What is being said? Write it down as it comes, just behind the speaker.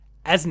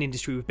As an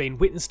industry, we've been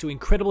witness to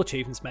incredible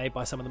achievements made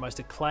by some of the most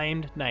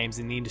acclaimed names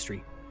in the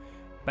industry.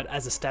 But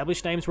as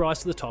established names rise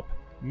to the top,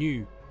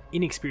 new,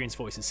 inexperienced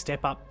voices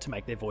step up to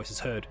make their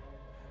voices heard.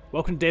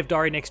 Welcome to Dev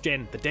Diary Next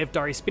Gen, the Dev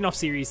Diary spin-off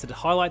series that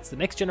highlights the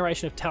next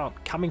generation of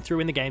talent coming through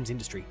in the games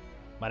industry.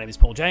 My name is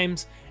Paul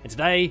James, and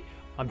today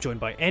I'm joined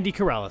by Andy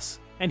Karalis,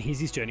 and here's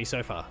his journey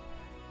so far.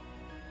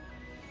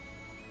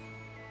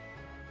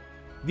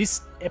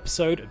 This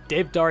episode of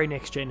Dev Diary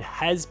Next Gen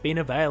has been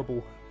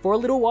available for a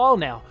little while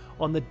now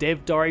on the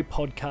Dev Diary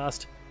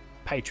Podcast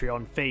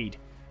Patreon feed.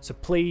 So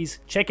please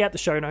check out the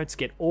show notes,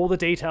 get all the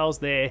details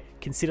there,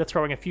 consider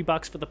throwing a few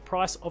bucks for the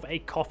price of a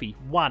coffee,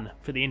 one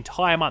for the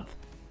entire month.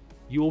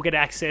 You will get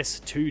access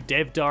to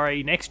Dev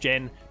Diary Next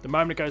Gen the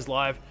moment it goes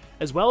live,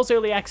 as well as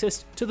early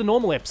access to the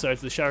normal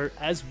episodes of the show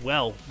as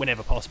well,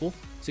 whenever possible.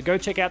 So go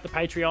check out the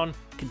Patreon,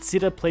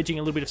 consider pledging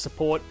a little bit of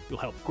support, you'll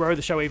help grow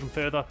the show even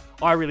further.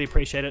 I really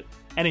appreciate it,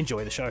 and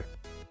enjoy the show.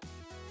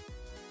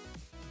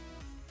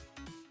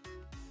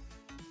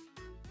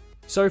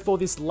 So for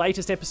this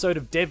latest episode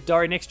of Dev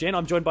Diary Next Gen,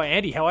 I'm joined by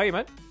Andy. How are you,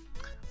 mate?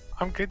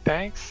 I'm good,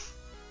 thanks.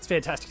 It's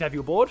fantastic to have you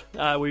aboard.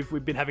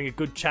 We've been having a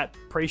good chat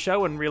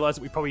pre-show and realised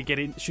that we probably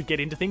should get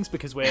into things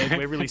because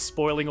we're really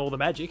spoiling all the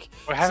magic.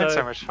 We're having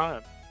so much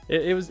fun.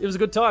 It was a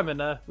good time,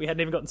 and we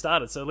hadn't even gotten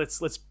started. So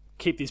let's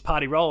keep this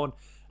party rolling.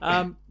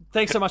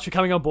 Thanks so much for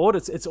coming on board.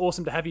 It's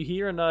awesome to have you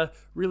here, and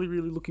really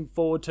looking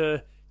forward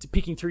to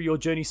picking through your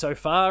journey so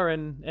far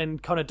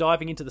and kind of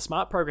diving into the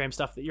smart program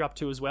stuff that you're up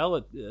to as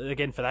well.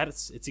 Again, for that,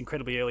 it's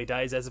incredibly early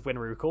days as of when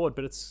we record,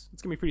 but it's going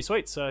to be pretty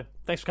sweet. So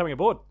thanks for coming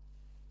aboard.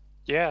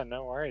 Yeah,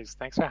 no worries.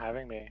 Thanks for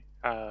having me.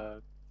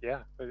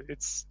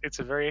 It's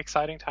a very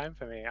exciting time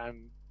for me.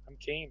 I'm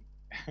keen.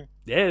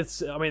 Yeah,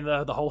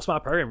 the whole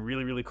smart program,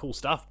 really cool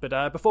stuff.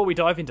 But before we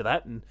dive into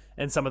that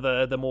and some of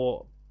the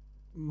more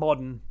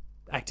modern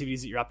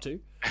activities that you're up to,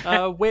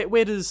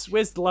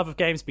 where's the love of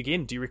games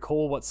begin? Do you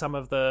recall what some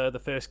of the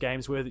first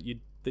games were that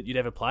you'd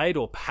ever played,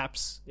 or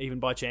perhaps even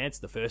by chance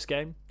the first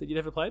game that you'd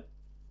ever played?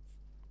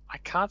 I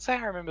can't say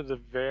I remember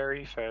the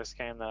very first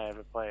game that I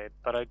ever played,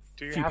 but I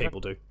do. Few people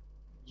do.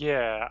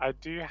 Yeah, I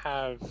do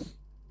have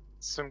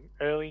some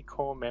early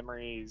core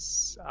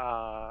memories.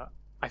 I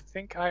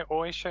think I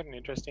always showed an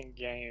interest in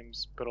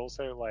games, but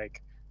also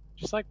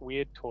just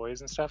weird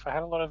toys and stuff. I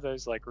had a lot of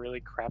those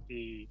really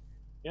crappy,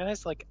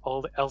 those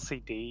old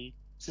LCD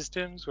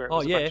systems where it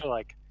was a bunch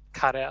of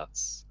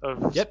cutouts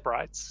of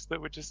sprites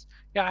that would just...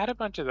 Yeah, I had a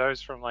bunch of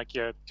those from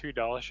your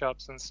 $2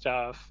 shops and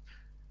stuff.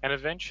 And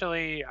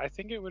eventually, I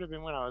think it would have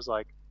been when I was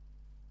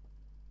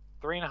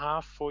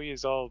 3.5, 4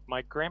 years old,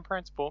 my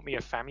grandparents bought me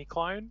a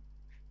Famiclone.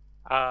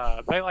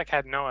 They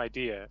had no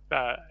idea.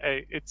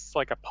 It's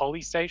a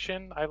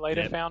Polystation, I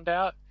later found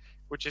out,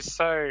 which is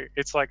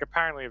it's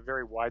apparently a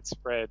very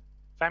widespread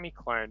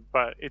Famiclone,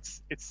 but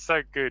it's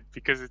so good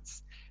because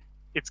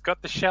it's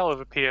got the shell of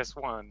a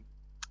PS1,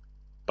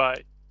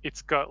 but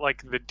it's got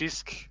the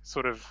disc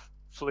sort of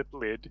flip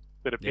lid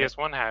that a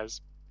PS1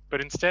 has,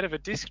 but instead of a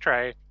disc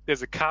tray,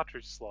 there's a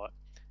cartridge slot.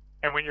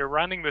 And when you're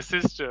running the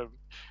system,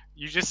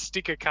 you just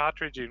stick a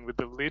cartridge in with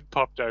the lid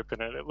popped open,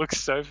 and it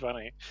looks so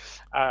funny.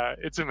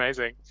 It's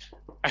amazing.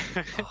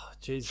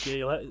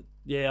 Jeez,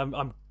 yeah,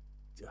 I'll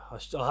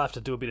have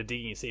to do a bit of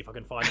digging and see if I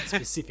can find a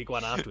specific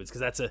one afterwards,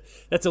 because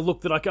that's a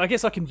look that I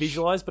guess I can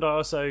visualize, but I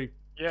also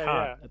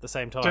can't at the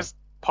same time. Just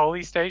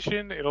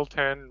Polystation, it'll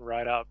turn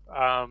right up.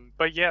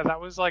 But yeah, that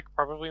was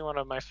probably one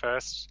of my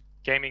first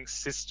gaming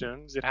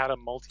systems. It had a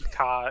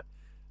multi-cart.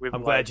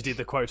 I'm glad you did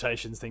the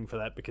quotations thing for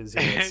that, because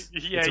it's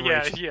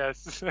yes.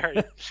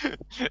 Sorry.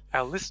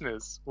 Our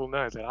listeners will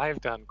know that I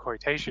have done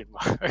quotation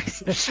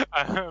marks.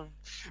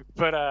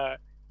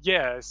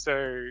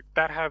 So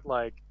that had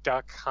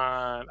Duck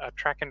Hunt, a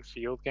track and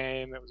field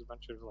game that was a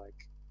bunch of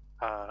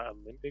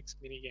Olympics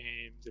mini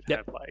games. It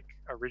had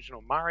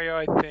original Mario,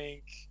 I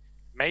think,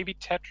 maybe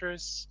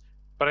Tetris,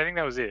 but I think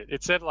that was it.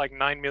 It said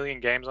 9 million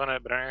games on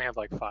it, but I only had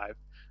 5.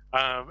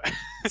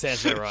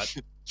 Sounds about right.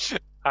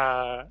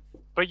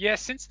 But yeah,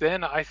 since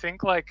then, I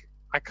think I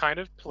kind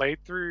of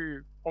played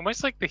through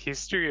almost the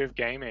history of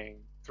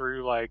gaming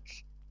through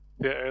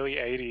the early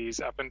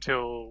 80s up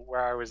until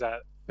where I was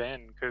at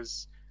then,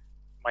 because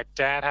my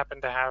dad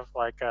happened to have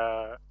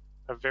a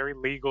very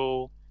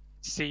legal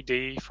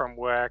CD from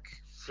work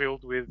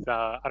filled with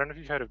I don't know if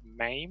you've heard of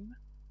MAME.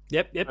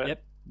 Yep.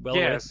 Well,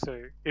 yeah,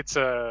 so it's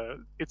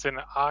an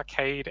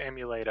arcade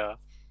emulator,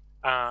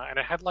 and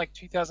it had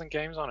 2,000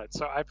 games on it.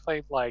 So I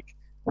played the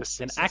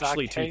Simpsons and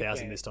actually arcade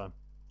 2,000 game. this time.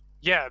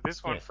 Yeah,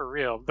 this one for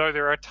real. Though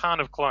there are a ton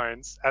of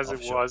clones, as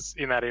was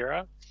in that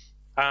era.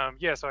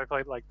 So I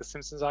played the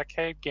Simpsons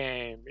arcade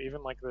game,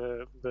 even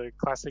the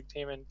classic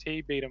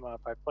TMNT beat 'em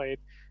up. I played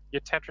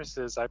your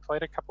Tetrises. I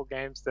played a couple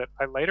games that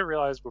I later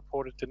realized were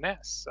ported to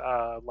NES,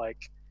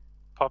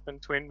 Pop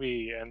and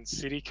Twinbee and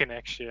City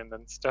Connection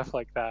and stuff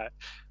like that.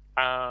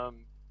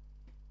 And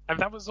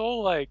that was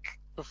all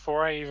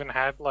before I even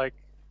had my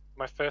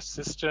first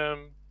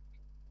system.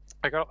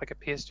 I got a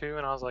PS2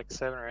 when I was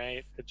 7 or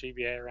 8, a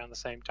GBA around the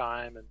same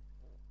time, and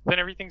then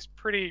everything's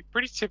pretty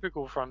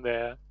typical from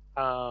there.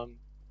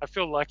 I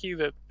feel lucky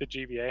that the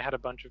GBA had a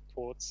bunch of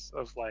ports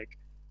of like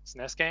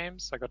SNES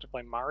games. I got to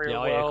play Mario Yeah,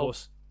 World. yeah, of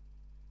course.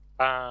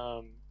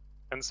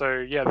 And so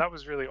yeah, that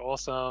was really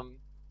awesome.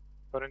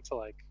 Got into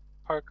like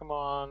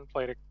Pokemon,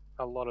 played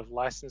a lot of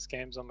licensed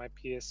games on my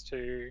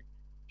PS2.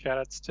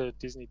 Shoutouts to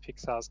Disney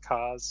Pixar's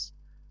Cars.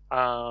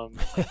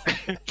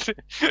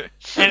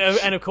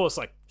 And of course,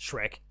 like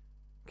Shrek,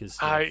 because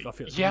I I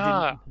feel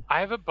yeah, I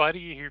have a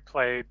buddy who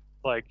played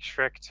like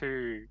Shrek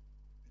 2.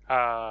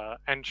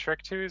 And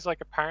Shrek 2 is like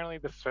apparently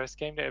the first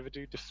game to ever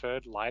do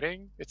deferred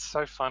lighting. It's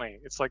so funny.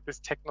 It's like this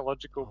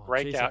technological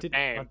breakout I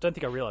game, don't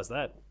think I realized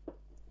that.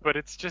 but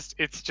it's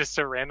just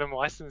a random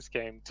license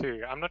game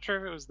too. I'm not sure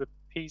if it was the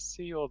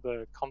PC or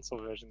the console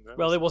version.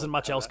 Well, there wasn't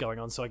much else going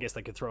on, so I guess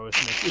they could throw us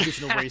some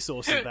additional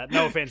resources at that.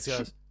 No offense,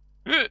 guys.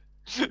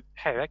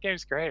 Hey, that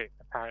game's great.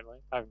 Apparently,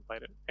 I haven't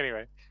played it.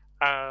 Anyway,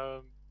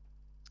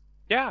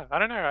 yeah, I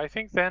don't know. I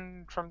think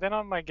from then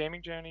on, my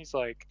gaming journey's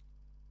like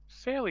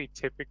fairly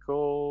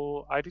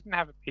typical. I didn't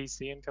have a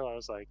PC until I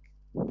was like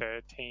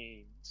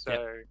 13,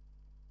 so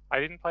I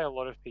didn't play a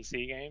lot of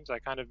PC games. I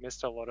kind of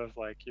missed a lot of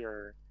like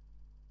your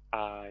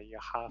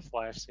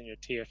Half-Lives and your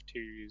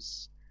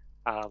TF2s,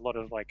 a lot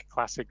of like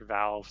classic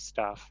Valve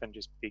stuff and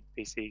just big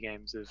PC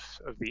games of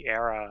the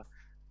era.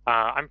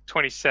 I'm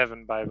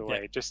 27, by the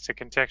way, just to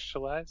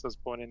contextualize. I was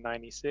born in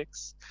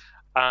 '96.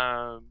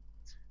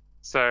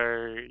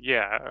 So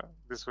yeah,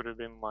 this would have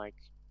been like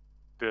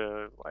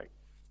the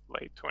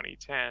late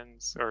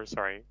 2010s, or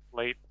sorry,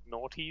 late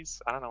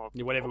noughties. I don't know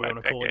whatever we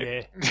want to call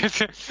it.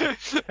 Yeah,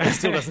 it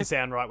still doesn't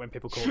sound right when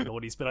people call it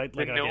noughties, but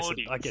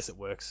I guess it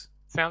works.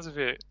 Sounds a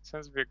bit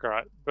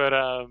great, but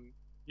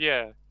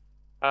yeah,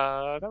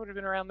 that would have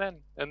been around then.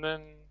 And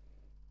then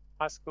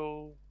high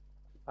school,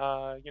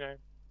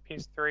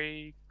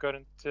 PS3, got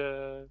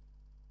into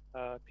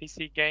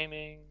PC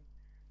gaming,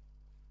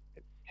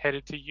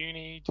 headed to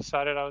uni,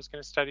 decided I was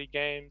going to study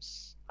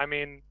games. I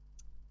mean,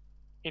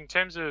 in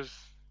terms of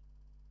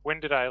when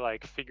did I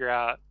like figure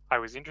out I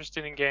was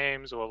interested in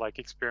games or like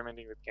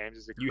experimenting with games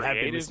as a creative You have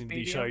been listening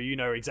medium? to the show. You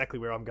know exactly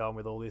where I'm going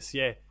with all this.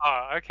 Yeah.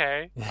 Oh,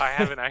 okay. I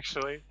haven't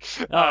actually.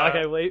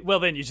 Okay.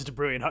 Well, then you're just a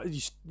brilliant.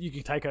 You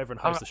can take over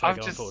and host the show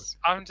going forward.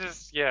 I'm the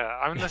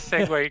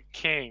segue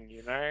king,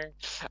 you know.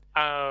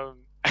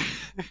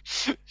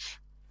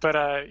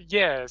 But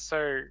yeah.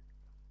 So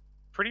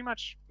pretty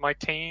much my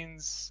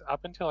teens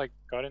up until I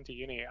got into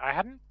uni, I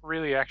hadn't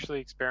really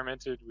actually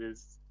experimented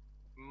with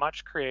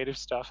much creative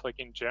stuff like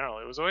in general.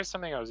 It was always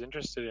something I was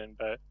interested in,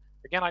 but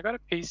again, I got a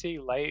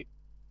PC late.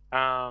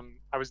 I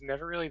was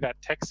never really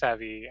that tech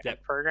savvy,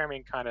 and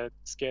programming kind of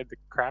scared the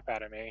crap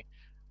out of me.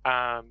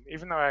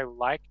 Even though I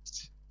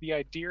liked the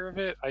idea of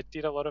it, I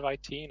did a lot of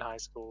IT in high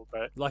school,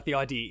 but like the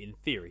idea in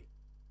theory,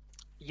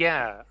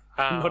 yeah,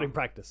 not in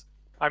practice.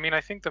 I mean,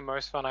 I think the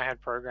most fun I had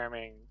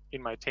programming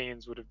in my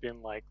teens would have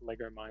been like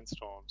Lego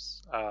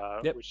Mindstorms,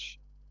 which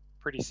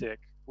pretty sick.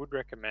 Would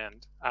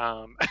recommend.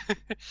 I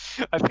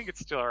think it's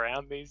still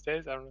around these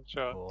days. I'm not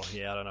sure. Oh,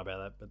 yeah, I don't know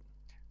about that,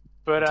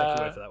 but I'll take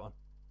your word for that one.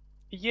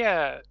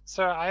 Yeah,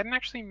 so I hadn't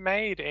actually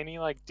made any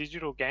like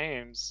digital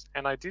games,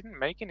 and I didn't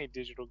make any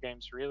digital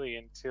games really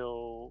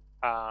until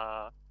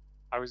I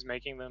was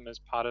making them as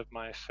part of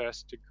my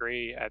first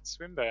degree at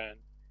Swinburne,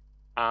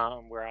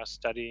 where I was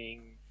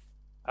studying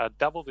a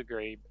double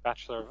degree,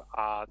 Bachelor of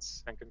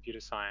Arts and Computer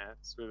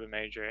Science, with a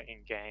major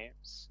in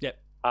games. Yep.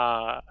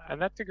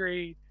 And that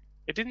degree,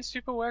 it didn't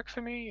super work for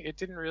me. It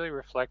didn't really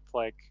reflect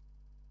like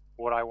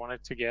what I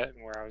wanted to get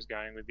and where I was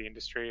going with the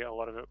industry. A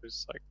lot of it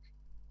was like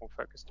more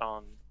focused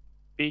on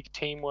big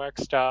teamwork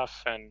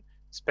stuff and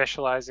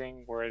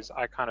specializing, whereas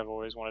I kind of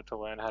always wanted to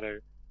learn how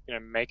to,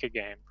 make a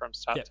game from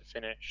start to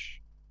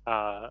finish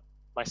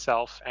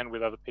myself and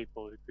with other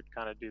people who could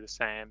kind of do the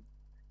same.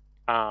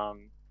 I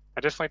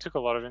definitely took a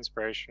lot of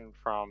inspiration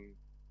from,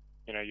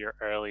 your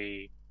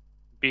early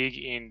big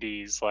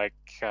indies like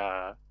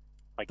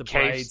the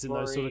Cave Blades Story.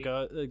 And those sort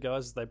of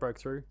guys they broke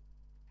through.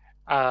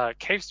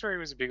 Cave Story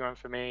was a big one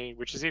for me,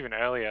 which is even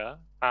earlier.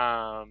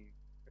 I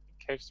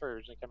think Cave Story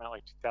originally came out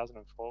like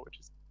 2004, which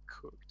is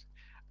cooked.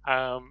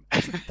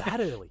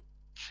 That early?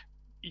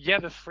 Yeah,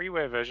 the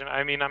freeware version.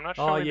 I mean, I'm not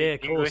sure when the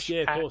English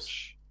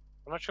patch.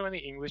 I'm not sure when the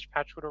English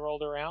patch would have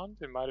rolled around.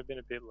 It might have been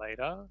a bit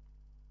later.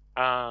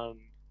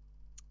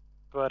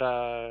 But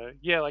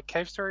yeah, like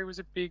Cave Story was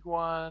a big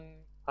one.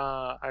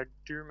 I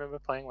do remember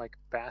playing like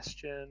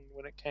Bastion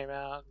when it came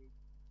out and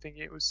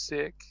thinking it was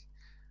sick.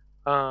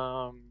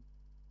 But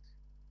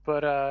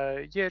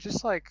yeah,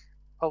 just like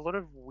a lot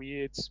of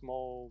weird,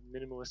 small,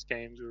 minimalist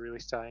games were really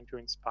starting to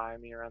inspire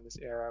me around this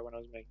era when I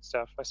was making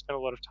stuff. I spent a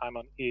lot of time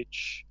on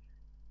itch.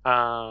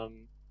 I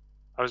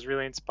was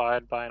really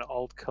inspired by an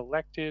old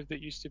collective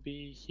that used to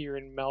be here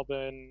in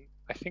Melbourne.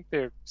 I think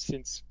they're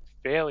since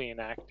fairly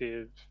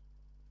inactive,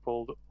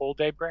 called All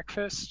Day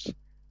Breakfast,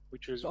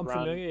 which was run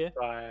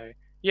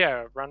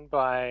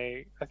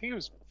by, I think it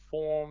was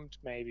formed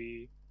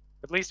maybe,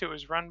 at least it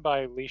was run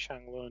by Li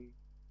Shanglun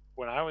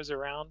when I was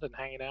around and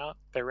hanging out.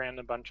 They ran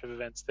a bunch of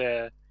events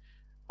there.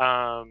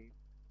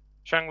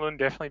 Shanglun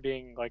definitely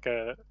being like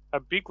a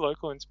big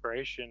local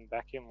inspiration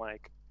back in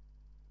like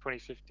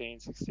 2015,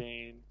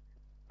 16.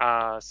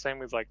 Same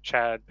with like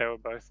Chad. They were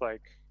both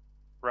like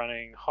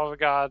running Hover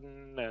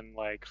Garden and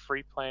like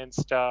free plan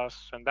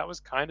stuff, and that was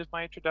kind of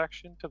my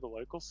introduction to the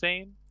local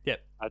scene.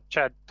 Yep.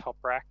 Chad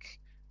Toprak,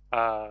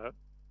 for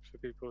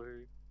people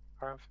who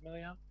are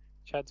unfamiliar,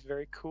 Chad's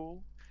very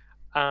cool.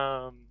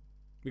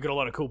 We've got a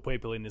lot of cool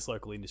people in this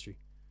local industry.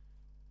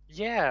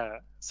 Yeah,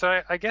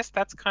 so I guess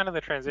that's kind of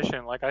the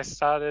transition. Like I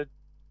started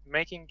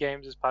making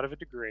games as part of a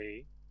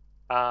degree.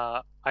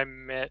 I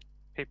met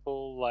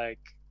people like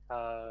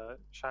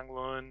Shang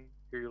Lun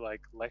who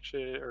like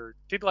lectured or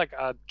did like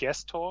a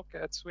guest talk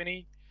at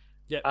Swinny.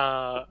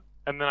 Yeah.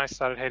 And then I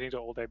started heading to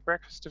all-day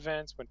breakfast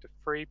events, went to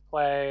free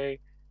play.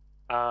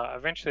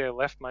 Eventually, I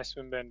left my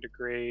swim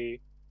degree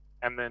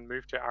and then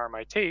moved to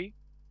RMIT,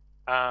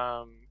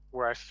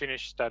 where I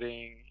finished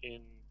studying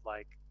in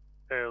like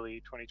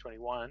early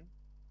 2021.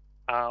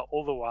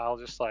 All the while,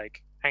 just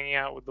like hanging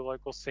out with the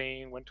local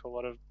scene. Went to a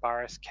lot of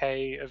Bar SK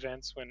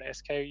events when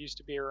SK used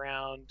to be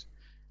around.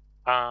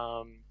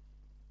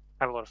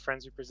 Had a lot of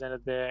friends who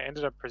presented there.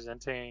 Ended up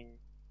presenting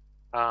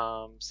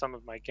some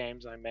of my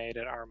games I made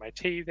at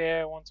RMIT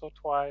there once or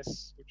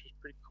twice, which was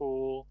pretty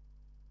cool.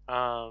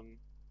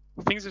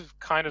 Things have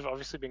kind of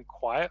obviously been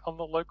quiet on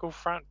the local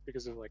front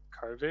because of like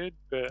COVID,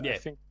 but Yeah. I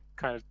think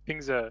kind of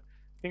things are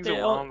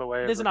well on the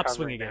way. There's of an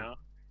upswing recovery again. now.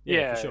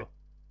 Yeah, for sure.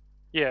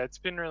 Yeah, it's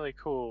been really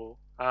cool.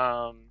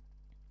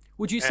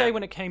 Would you say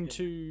when it came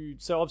to,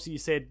 so obviously you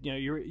said, you know,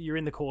 you're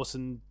in the course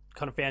and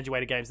kind of found your way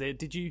to games there.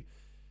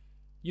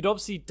 You'd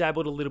obviously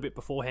dabbled a little bit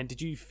beforehand. Did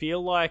you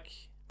feel like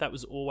that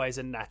was always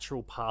a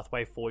natural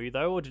pathway for you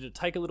though, or did it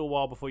take a little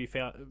while before you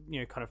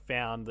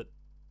found that,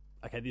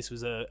 okay, this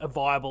was a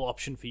viable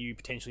option for you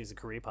potentially as a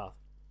career path?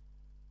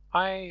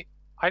 I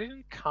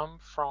didn't come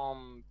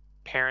from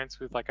parents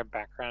with like a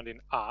background in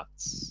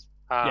arts,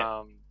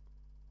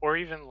 or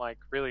even like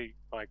really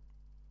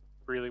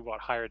what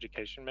higher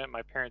education meant.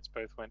 My parents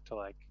both went to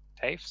like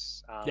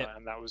TAFEs,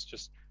 and that was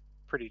just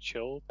pretty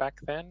chill back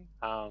then.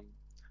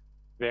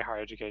 Their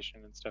higher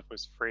education and stuff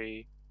was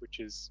free,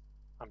 which is,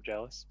 I'm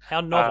jealous.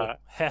 How novel.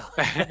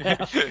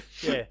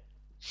 Yeah.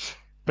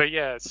 But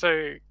yeah,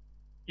 so,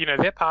 you know,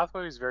 their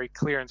pathway was very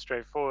clear and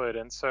straightforward.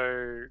 And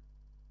so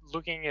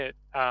looking at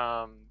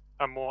a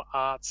more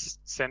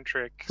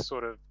arts-centric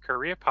sort of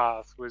career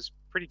path was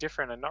pretty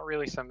different and not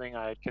really something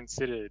I had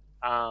considered.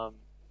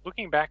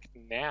 Looking back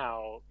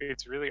now,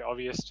 it's really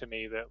obvious to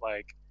me that,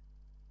 like,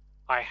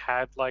 I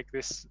had, like,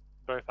 this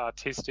both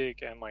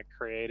artistic and, like,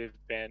 creative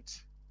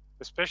bent,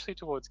 especially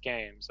towards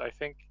games. I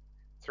think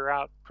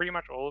throughout pretty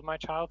much all of my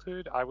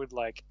childhood, I would,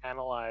 like,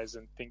 analyze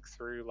and think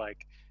through,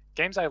 like,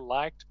 games I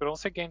liked, but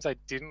also games I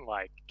didn't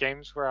like.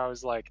 Games where I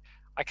was like,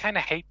 I kind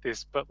of hate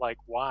this, but, like,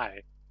 why?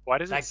 Why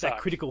does it suck?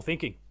 That critical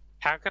thinking.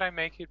 How could I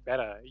make it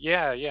better?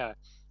 Yeah.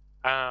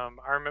 I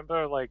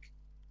remember, like,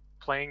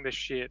 playing the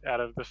shit out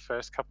of the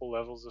first couple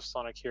levels of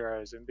Sonic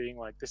Heroes and being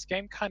like, this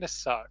game kind of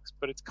sucks,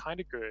 but it's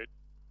kind of good.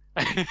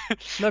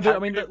 No, but I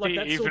mean, like,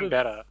 that's even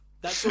better.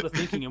 That sort of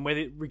thinking, and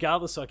whether,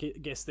 regardless, I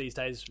guess these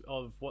days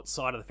of what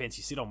side of the fence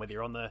you sit on, whether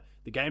you're on the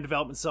game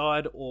development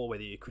side or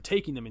whether you're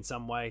critiquing them in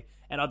some way,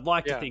 and I'd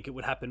like to think it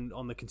would happen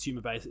on the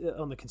consumer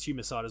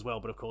side as well,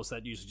 but of course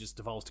that usually just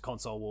devolves to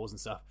console wars and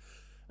stuff.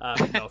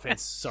 No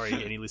offense, sorry,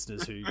 any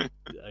listeners who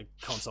are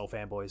console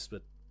fanboys,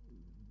 but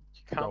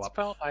you can't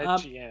spell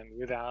IGN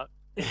without.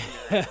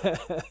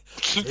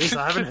 Jeez,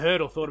 I haven't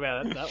heard or thought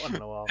about that one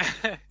in a while.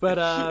 But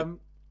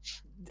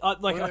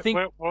I think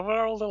what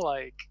were all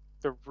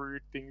the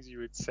rude things you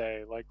would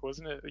say? Like,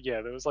 wasn't it?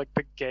 Yeah, there was like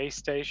the gay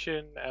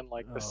station and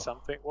like the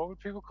something. What would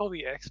people call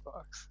the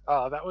Xbox?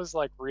 Oh, that was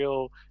like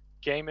real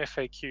game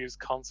FAQs,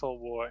 console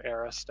war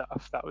era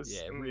stuff. That was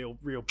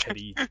real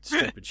petty,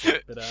 stupid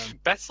shit. But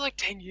that's like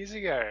 10 years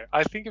ago.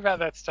 I think about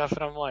that stuff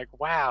and I'm like,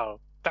 wow,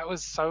 that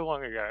was so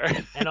long ago.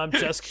 And I'm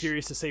just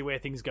curious to see where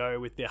things go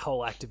with the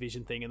whole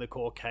Activision thing and the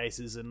court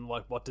cases and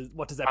like what does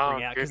that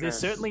bring out? Because there's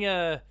certainly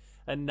a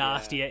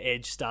nastier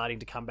edge starting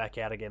to come back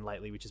out again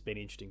lately, which has been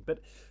interesting.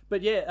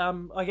 But yeah,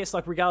 I guess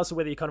like regardless of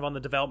whether you're kind of on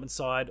the development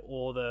side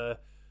or the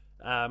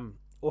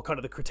or kind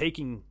of the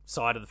critiquing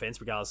side of the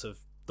fence, regardless of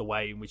the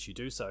way in which you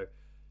do so,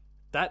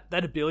 that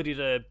ability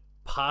to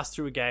pass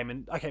through a game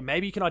and okay,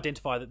 maybe you can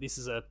identify that this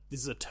is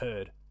a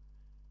turd.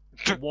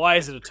 Why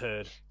is it a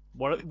turd?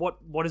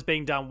 What is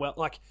being done well?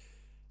 Like,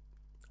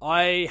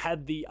 I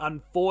had the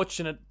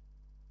unfortunate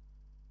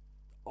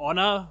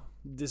honor,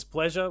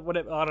 displeasure,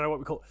 whatever, I don't know what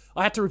we call it.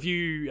 I had to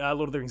review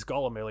Lord of the Rings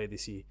Gollum earlier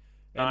this year,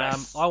 and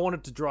nice. I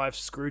wanted to drive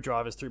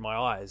screwdrivers through my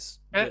eyes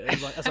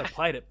as I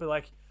played it, but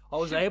like I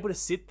was able to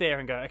sit there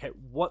and go, okay,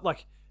 what,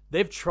 like,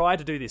 they've tried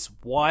to do this,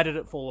 why did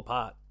it fall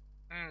apart?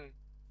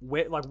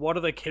 Where, like, what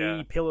are the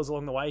key pillars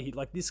along the way here?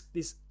 Like,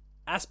 this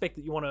aspect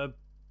that you want to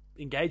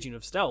engage in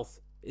of stealth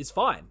is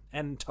fine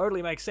and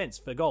totally makes sense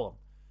for Gollum,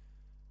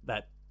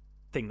 that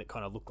thing that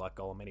kind of looked like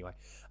Gollum anyway.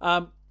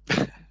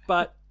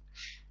 But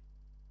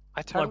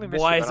I totally like,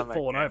 why is it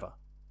fallen over?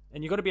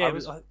 And you got to be able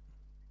to,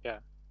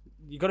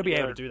 you got to be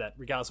able to do that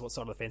regardless of what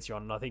side of the fence you're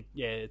on. And I think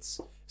it's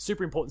a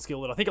super important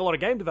skill that I think a lot of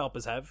game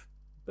developers have,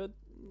 but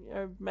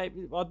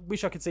maybe I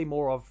wish I could see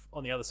more of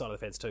on the other side of the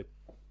fence too,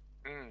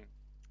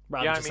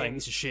 rather than just saying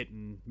this is shit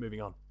and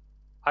moving on.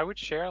 I would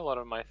share a lot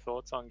of my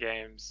thoughts on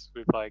games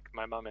with like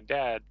my mum and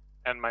dad,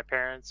 and my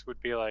parents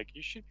would be like,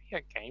 "You should be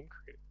a game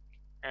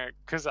critic,"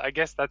 because I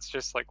guess that's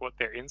just like what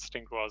their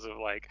instinct was of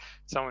like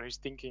someone who's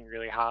thinking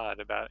really hard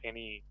about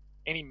any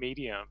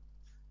medium.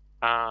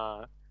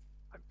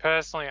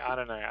 Personally, I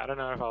don't know. I don't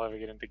know if I'll ever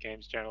get into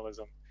games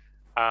journalism.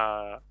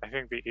 I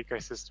think the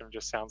ecosystem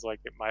just sounds like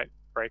it might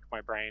break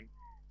my brain.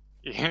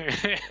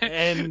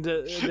 And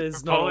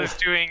there's Paul not. is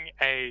doing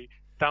a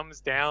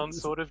thumbs down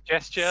sort of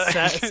gesture.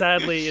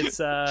 Sadly, it's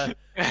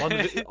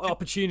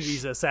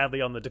opportunities are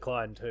sadly on the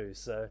decline too.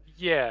 So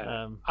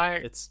yeah,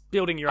 it's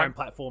building your own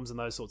platforms and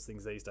those sorts of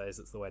things these days.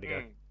 That's the way to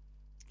go.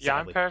 Yeah,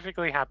 I'm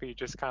perfectly happy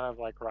just kind of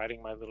like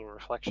writing my little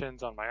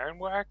reflections on my own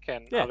work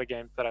and other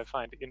games that I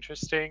find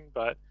interesting.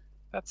 But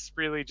that's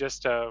really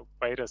just a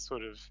way to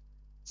sort of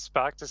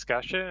spark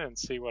discussion and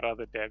see what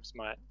other devs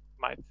might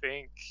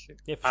think.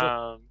 Yeah, for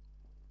sure.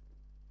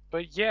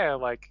 But yeah,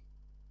 like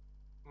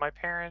my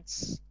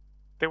parents,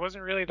 there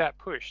wasn't really that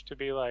push to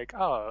be like,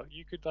 oh,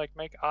 you could like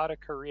make art a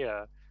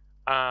career.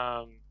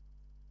 And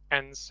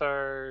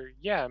so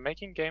yeah,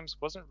 making games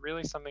wasn't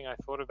really something I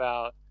thought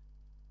about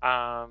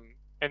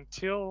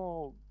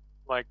until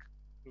like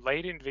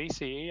late in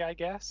VCE, I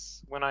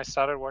guess, when I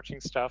started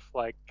watching stuff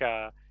like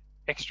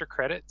extra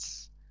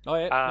credits. Oh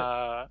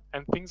yeah.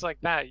 And things like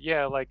that.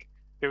 Yeah, like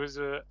there was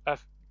a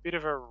bit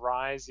of a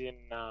rise in.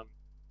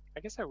 I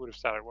guess I would have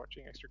started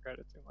watching extra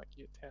credits in like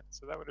year 10,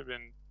 so that would have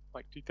been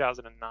like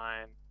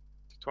 2009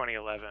 to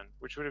 2011,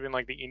 which would have been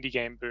like the indie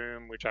game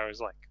boom, which I was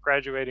like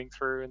graduating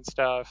through and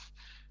stuff.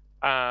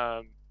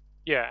 Yeah,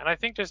 and I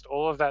think just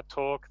all of that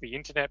talk, the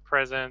internet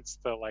presence,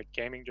 the like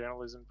gaming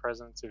journalism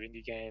presence of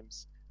indie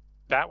games,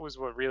 that was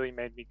what really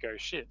made me go,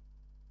 shit,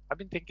 I've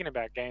been thinking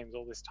about games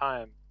all this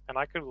time, and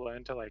I could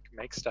learn to like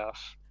make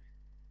stuff.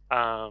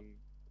 Yeah,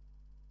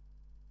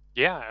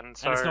 and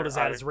so it's not as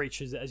out of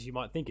reach as you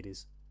might think it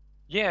is.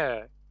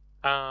 Yeah,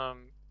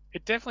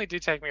 it definitely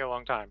did take me a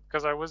long time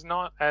because I was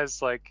not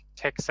as like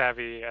tech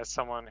savvy as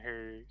someone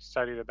who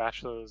studied a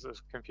bachelor's of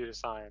computer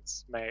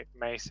science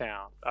may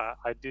sound.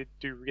 I did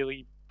do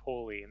really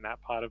poorly in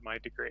that part of my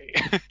degree,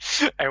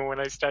 and when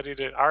I studied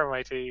at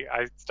RMIT,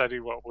 I studied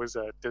what was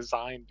a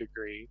design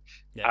degree.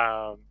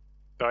 Yeah.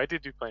 Though I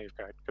did do plenty of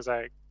code because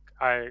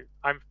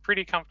I'm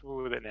pretty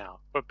comfortable with it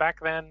now, but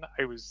back then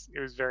it was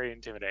very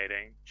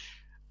intimidating.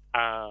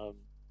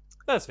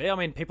 That's fair. I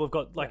mean, people have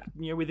got like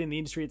within the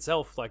industry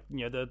itself, like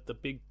the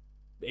big,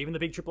 even the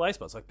big AAA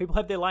spots. Like people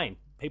have their lane,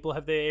 people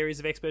have their areas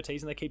of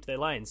expertise, and they keep to their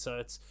lane. So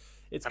it's.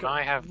 And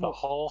I have the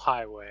whole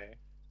highway.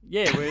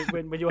 Yeah,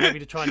 when you're having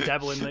to try and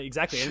dabble in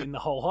the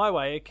whole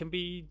highway, it can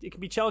be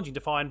challenging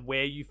to find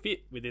where you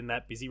fit within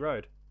that busy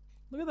road.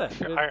 Look at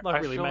that! We're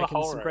like really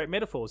making some great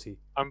metaphors here.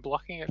 I'm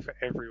blocking it for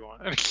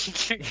everyone.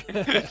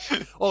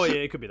 Oh yeah,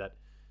 it could be that.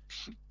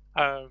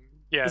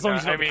 Yeah, as long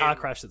as you have a car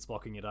crash that's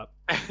blocking it up.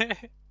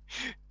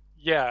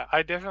 Yeah,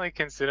 I definitely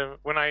consider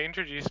when I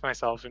introduce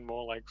myself in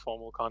more like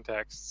formal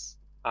contexts.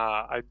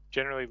 I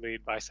generally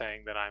lead by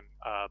saying that I'm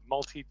a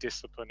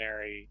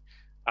multidisciplinary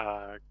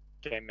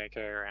game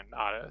maker and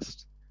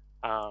artist,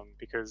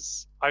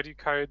 because I do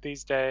code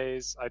these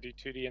days. I do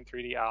 2D and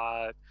 3D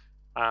art.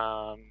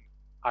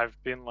 I've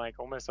been like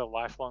almost a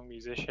lifelong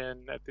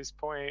musician at this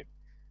point,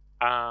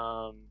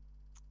 and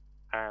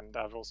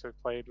I've also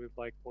played with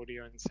like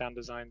audio and sound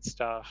design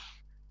stuff.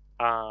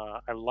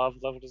 I love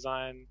level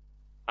design.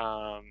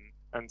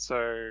 And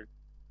so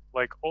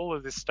like all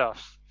of this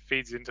stuff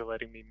feeds into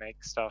letting me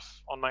make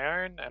stuff on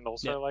my own and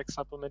also like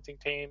supplementing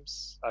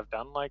teams. I've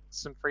done like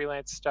some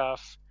freelance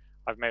stuff.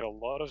 I've made a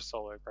lot of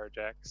solo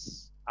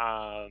projects,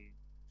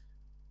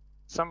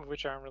 some of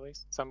which are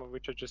unreleased, some of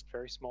which are just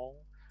very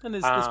small. And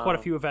there's quite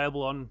a few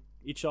available on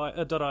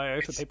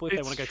itch.io for people if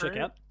they want to go check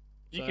out.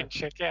 You can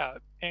check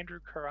out Andrew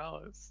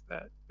Karalis.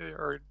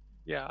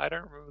 I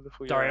don't remember the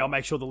full. Sorry, I'll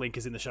make sure the link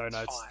is in the show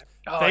notes.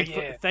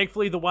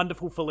 Thankfully, the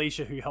wonderful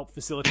Felicia, who helped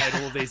facilitate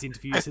all of these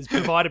interviews, has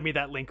provided me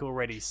that link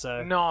already.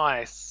 So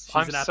nice.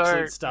 She's an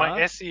absolute star.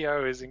 My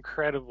SEO is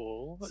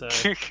incredible. So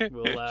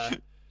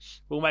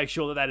we'll make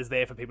sure that is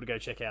there for people to go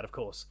check out, of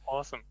course.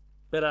 Awesome.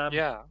 But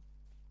yeah.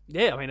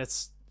 I mean,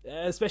 it's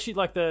especially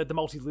like the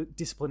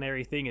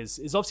multidisciplinary thing is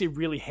obviously a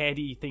really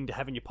handy thing to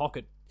have in your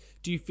pocket.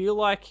 Do you feel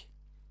like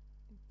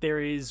there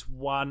is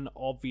one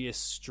obvious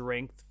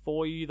strength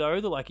for you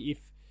though, that like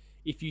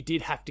if you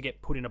did have to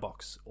get put in a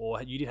box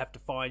or you did have to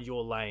find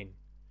your lane,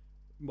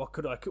 what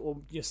can I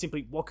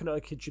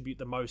contribute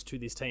the most to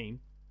this team?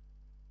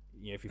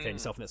 If you found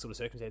yourself in that sort of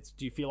circumstance,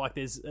 do you feel like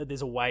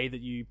there's a way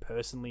that you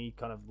personally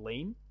kind of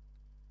lean?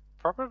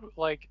 Probably,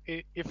 like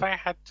if I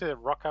had to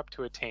rock up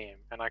to a team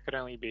and I could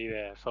only be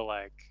there for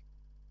like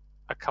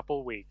a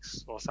couple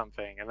weeks or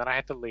something, and then I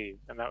had to leave,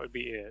 and that would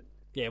be it.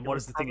 Yeah, and what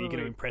is the thing that you're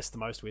going to impress the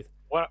most with?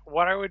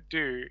 What I would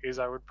do is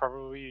I would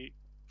probably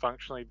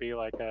functionally be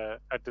like a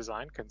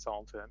design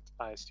consultant,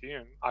 I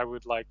assume. I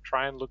would like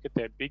try and look at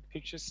their big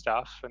picture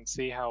stuff and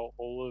see how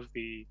all of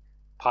the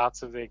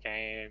parts of their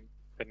game,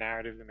 the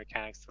narrative, the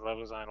mechanics, the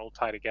level design all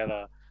tie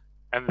together,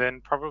 and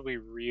then probably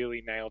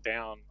really nail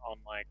down on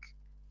like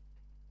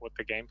what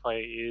the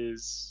gameplay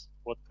is,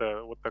 what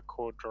the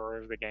core draw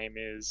of the game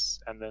is,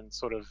 and then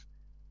sort of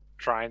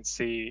try and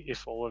see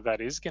if all of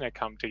that is going to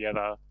come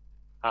together,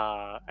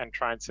 and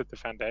try and set the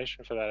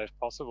foundation for that if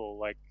possible.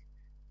 Like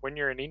when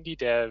you're an indie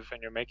dev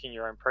and you're making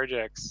your own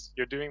projects,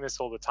 you're doing this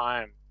all the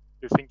time.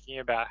 You're thinking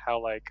about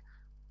how like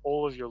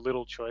all of your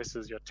little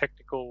choices, your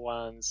technical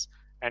ones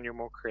and your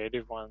more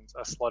creative ones,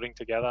 are slotting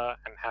together,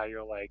 and how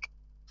you're like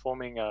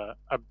forming a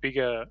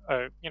bigger,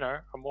 a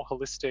more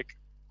holistic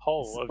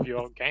whole of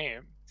your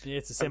game. Yeah,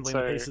 it's assembling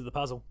the pieces of the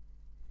puzzle.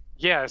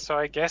 Yeah, so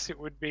I guess it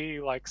would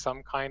be like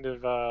some kind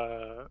of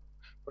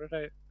what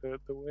did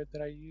the word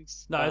that I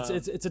use? No,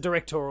 it's a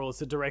directorial,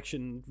 it's a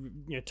direction,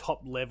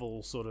 top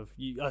level sort of.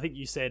 I think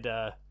you said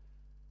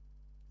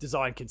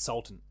design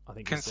consultant. I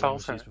think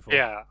consultant.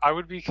 Yeah, I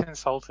would be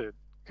consulted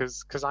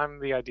because I'm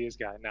the ideas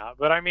guy now.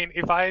 But I mean,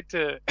 if I had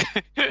to,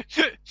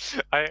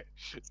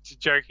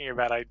 joking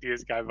about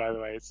ideas guy. By the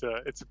way, it's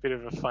a bit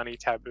of a funny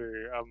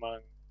taboo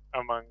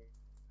among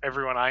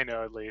everyone I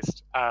know, at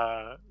least.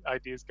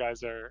 Ideas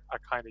guys are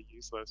kind of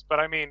useless. But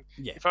I mean,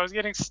 if I was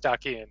getting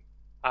stuck in,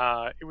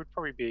 it would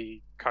probably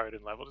be code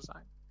and level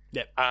design.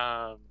 Yep.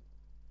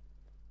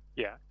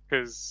 Yeah,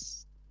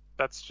 because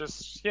that's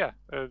just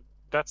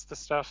that's the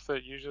stuff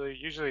that usually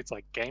it's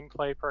like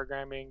gameplay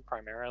programming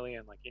primarily,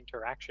 and like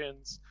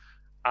interactions.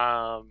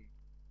 But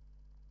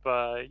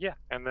yeah,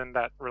 and then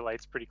that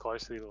relates pretty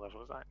closely to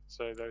level design.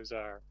 So those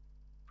are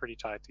pretty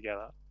tied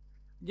together.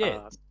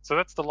 Yeah. So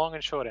that's the long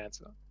and short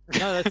answer.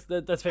 No,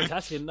 that's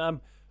fantastic. And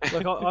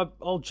like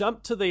I'll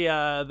jump to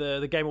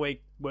the Game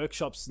Week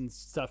workshops and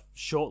stuff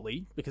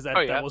shortly, because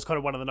that was kind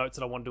of one of the notes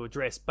that I wanted to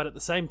address. But at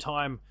the same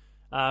time,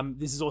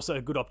 this is also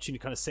a good opportunity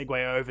to kind of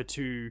segue over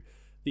to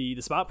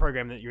the Smart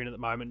program that you're in at the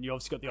moment. You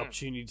obviously got the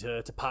opportunity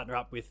to partner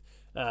up with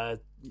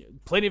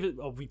plenty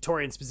of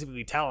Victorian,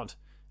 specifically talent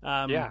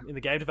in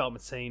the game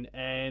development scene.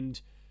 And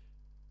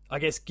I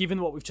guess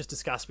given what we've just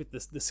discussed with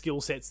the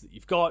skill sets that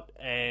you've got,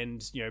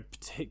 and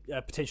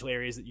potential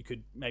areas that you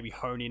could maybe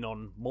hone in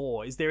on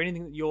more, is there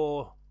anything that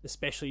you're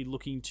especially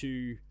looking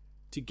to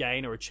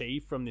gain or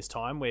achieve from this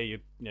time, where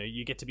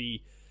you get to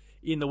be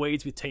in the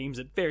weeds with teams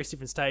at various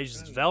different stages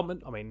of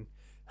development? I mean,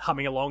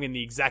 humming along in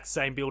the exact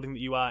same building that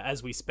you are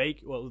as we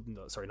speak. Well,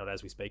 no, sorry, not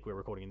as we speak. We're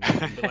recording in the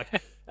building, but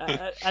like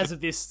as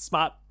of this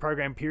Smart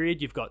program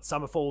period, you've got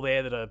Summerfall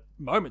there that are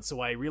moments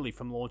away really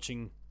from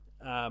launching.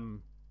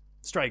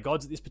 Stray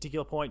Gods at this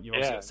particular point. You've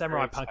also got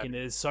Samurai Punk in.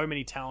 There's so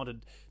many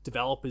talented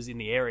developers in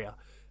the area,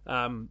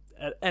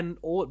 and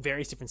all at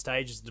various different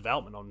stages of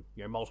development on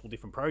multiple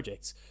different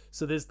projects.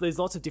 So there's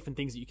lots of different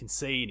things that you can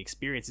see and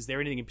experience. Is there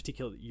anything in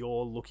particular that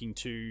you're looking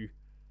to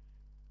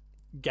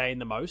gain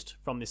the most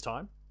from this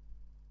time?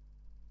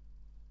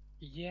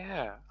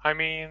 Yeah, I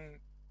mean,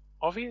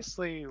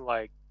 obviously,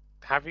 like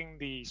having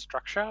the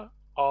structure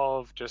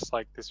of just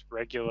like this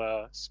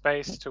regular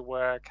space to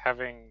work,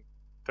 having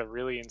the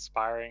really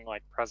inspiring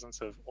like presence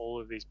of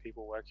all of these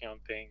people working on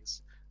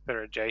things that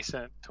are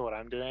adjacent to what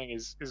I'm doing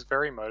is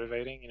very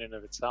motivating in and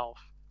of itself.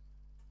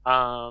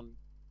 But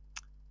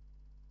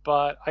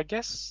I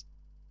guess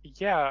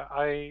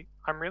I'm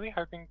really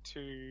hoping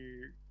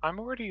I'm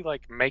already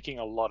like making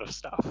a lot of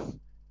stuff,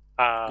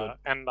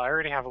 and I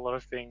already have a lot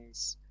of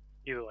things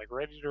either like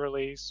ready to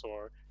release,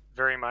 or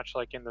very much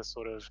like in the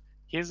sort of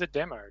here's a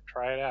demo,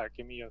 try it out,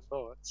 give me your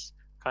thoughts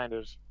kind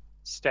of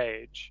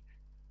stage.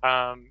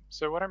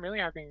 So what I'm really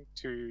hoping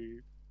to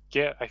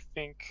get, I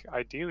think,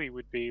 ideally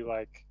would be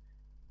like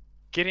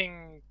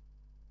getting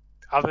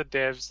other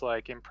devs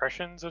like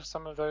impressions of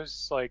some of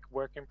those like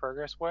work in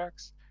progress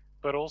works,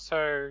 but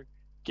also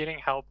getting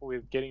help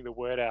with getting the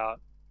word out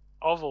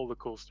of all the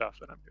cool stuff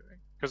that I'm doing.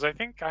 Because I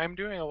think I'm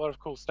doing a lot of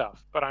cool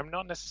stuff, but I'm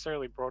not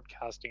necessarily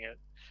broadcasting it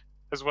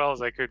as well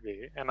as I could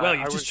be. And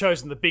you've just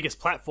chosen the biggest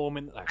platform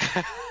in.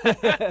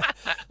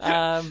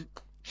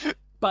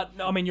 But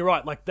I mean, you're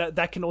right. Like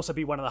that can also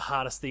be one of the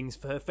hardest things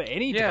for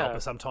any developer,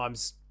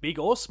 sometimes big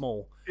or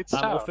small,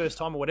 or first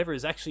time or whatever.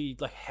 Is actually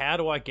like, how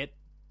do I get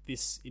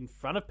this in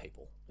front of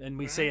people? And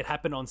we see it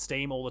happen on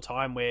Steam all the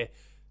time. Where,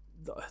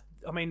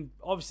 I mean,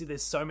 obviously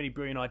there's so many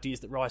brilliant ideas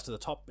that rise to the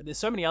top, but there's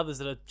so many others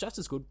that are just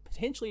as good,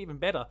 potentially even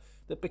better.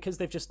 That because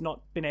they've just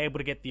not been able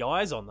to get the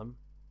eyes on them,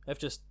 they've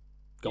just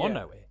gone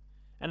nowhere.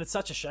 And it's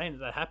such a shame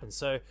that happens.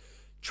 So,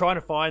 trying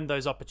to find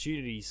those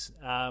opportunities.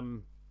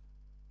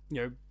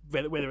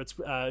 Whether it's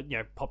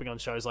popping on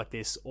shows like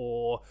this,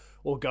 or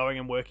going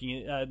and working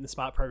in the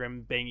Smart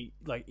program, being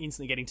like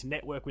instantly getting to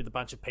network with a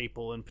bunch of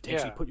people and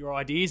potentially put your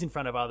ideas in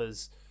front of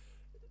others,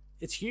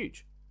 it's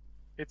huge.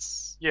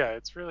 It's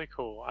really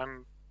cool.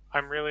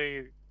 I'm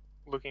really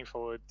looking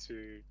forward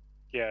to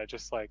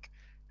just like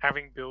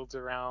having builds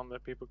around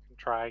that people can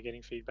try,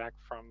 getting feedback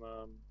from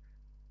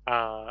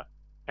them,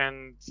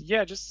 and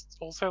just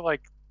also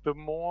like the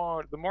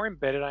more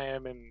embedded I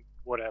am in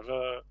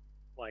whatever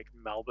like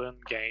Melbourne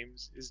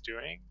Games is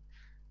doing,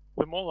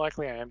 the more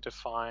likely I am to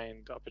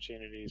find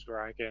opportunities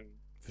where I can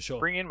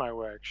bring in my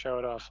work, show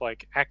it off.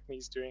 Like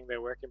Acme's doing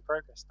their work in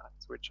progress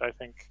nights, which I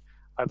think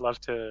I'd love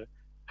to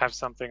have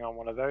something on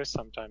one of those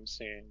sometime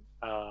soon.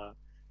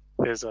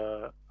 There's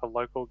a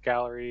local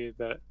gallery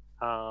that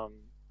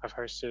I've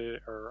hosted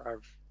or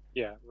I've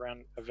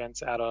run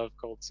events out of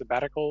called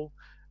Sabbatical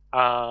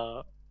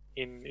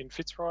in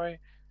Fitzroy,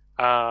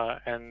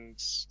 and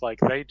like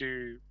they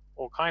do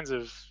all kinds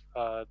of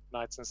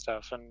nights and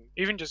stuff, and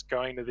even just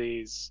going to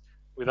these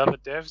with other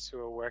devs who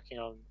are working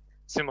on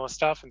similar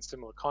stuff in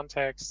similar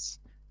contexts,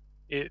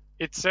 it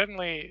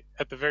certainly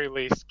at the very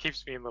least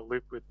keeps me in the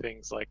loop with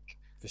things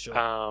For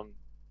sure.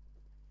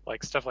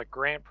 like stuff like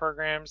grant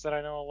programs that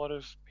I know a lot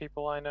of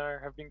people I know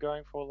have been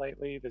going for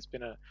lately. There's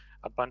been a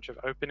bunch of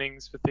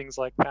openings for things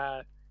like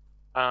that.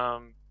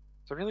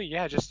 So really,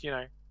 yeah, just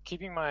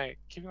keeping my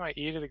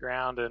ear to the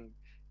ground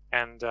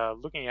and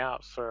looking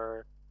out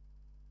for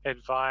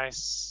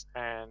advice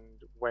and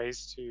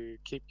ways to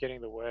keep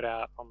getting the word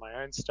out on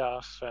my own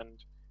stuff,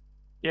 and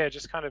yeah,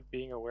 just kind of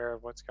being aware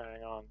of what's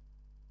going on.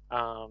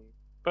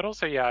 But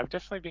also, yeah, I've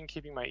definitely been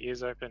keeping my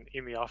ears open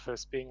in the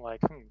office, being like,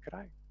 could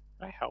I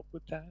help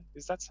with that?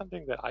 Is that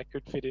something that I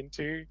could fit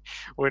into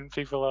when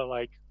people are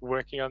like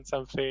working on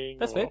something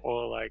That's fair.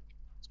 or like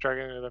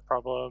struggling with a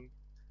problem?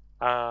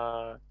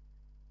 But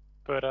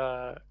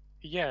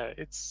yeah,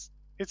 it's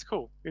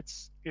cool.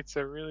 It's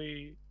a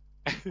really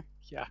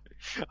yeah.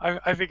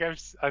 I think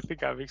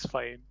I've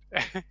explained.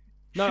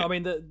 No, I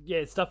mean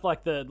stuff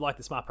like the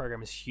smart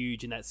program is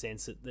huge in that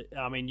sense.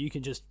 I mean, you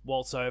can just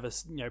waltz over,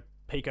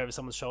 peek over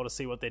someone's shoulder,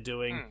 see what they're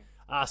doing,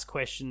 ask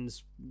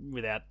questions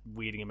without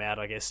weirding them out,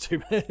 I guess,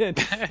 too,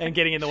 and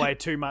getting in the way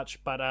too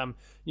much. But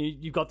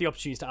you've got the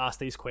opportunities to ask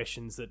these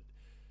questions that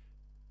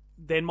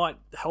then might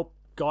help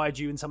guide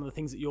you in some of the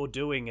things that you're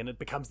doing, and it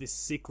becomes this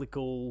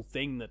cyclical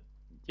thing that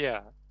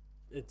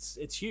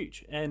it's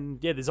huge. And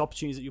yeah, there's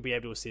opportunities that you'll be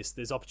able to assist.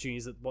 There's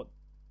opportunities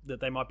that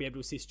they might be able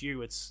to assist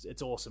you.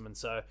 It's awesome, and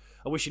so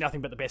I wish you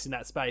nothing but the best in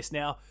that space.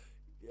 Now,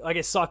 I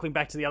guess cycling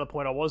back to the other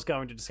point I was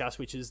going to discuss,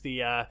 which is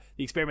the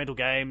experimental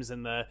games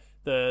and the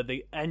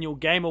annual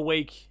Gamer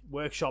Week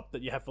workshop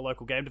that you have for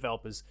local game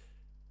developers.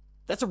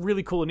 That's a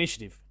really cool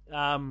initiative.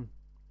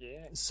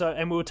 So,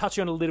 and we were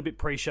touching on it a little bit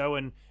pre-show,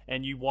 and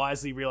you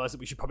wisely realised that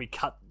we should probably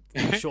cut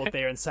short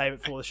there and save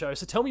it for the show.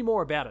 So tell me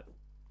more about it,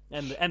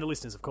 and the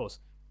listeners, of course.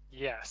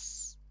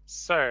 Yes.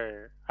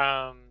 So,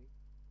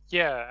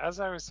 yeah, as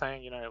I was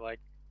saying, like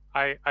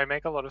I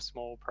make a lot of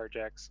small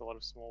projects, a lot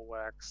of small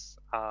works.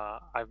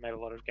 I've made a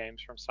lot of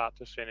games from start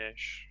to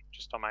finish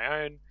just on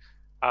my own.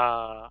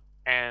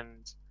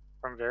 And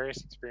from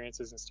various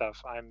experiences and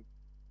stuff, I'm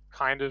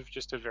kind of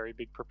just a very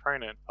big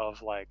proponent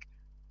of like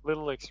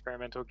little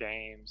experimental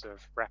games, of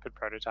rapid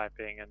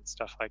prototyping and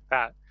stuff like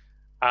that.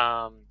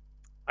 I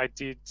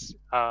did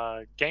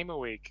Gamer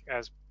Week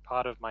as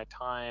part of my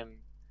time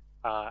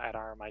at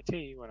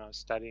RMIT when I was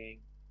studying,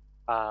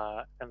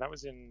 and that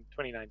was in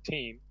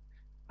 2019.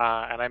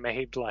 And I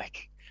made I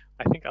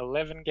think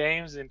 11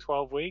 games in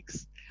 12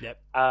 weeks. Yep.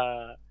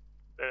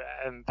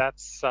 And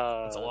that's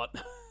a lot.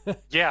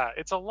 Yeah,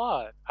 it's a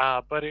lot.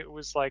 But it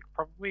was like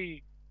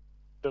probably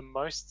the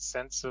most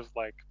sense of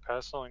like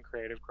personal and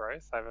creative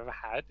growth I've ever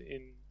had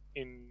in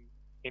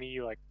any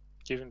like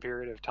given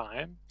period of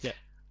time. Yeah.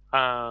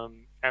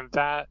 And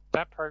that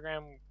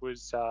program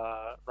was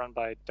run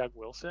by Doug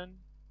Wilson.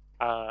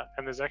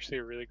 And there's actually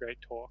a really great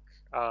talk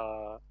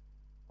on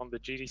the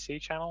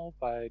GDC channel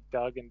by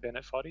Doug and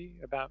Bennett Foddy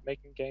about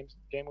making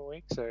Gamer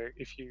Week. So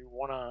if you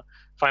want to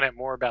find out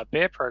more about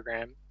their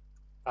program,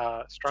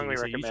 strongly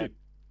GDC recommend. YouTube.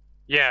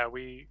 Yeah,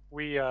 we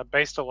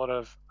based a lot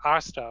of our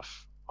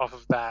stuff off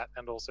of that,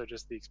 and also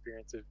just the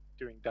experience of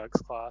doing Doug's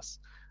class.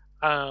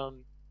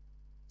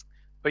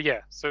 But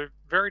yeah, so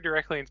very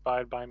directly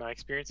inspired by my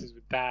experiences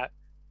with that.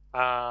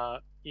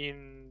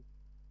 In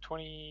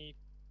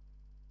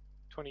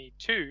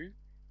 2022.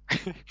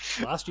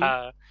 Last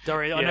year?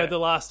 Sorry, yeah. I know the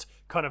last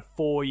kind of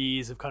 4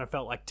 years have kind of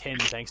felt like 10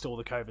 thanks to all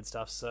the COVID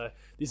stuff. So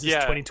this is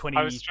 2020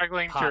 I was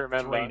struggling to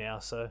remember. 3 now.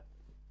 So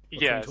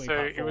yeah,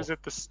 so it was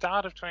at the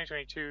start of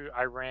 2022.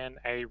 I ran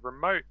a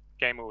remote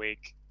Gamer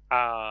Week.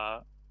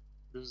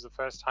 This was the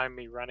first time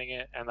me running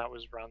it, and that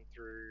was run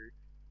through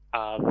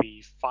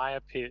the Fire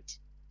Pit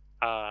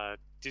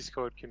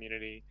Discord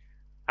community.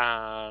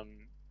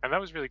 And that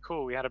was really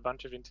cool. We had a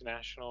bunch of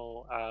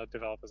international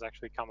developers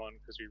actually come on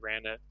because we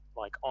ran it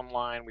like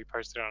online. We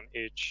posted it on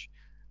itch.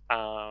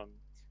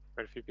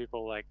 We had a few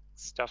people like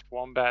Stuffed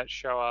Wombat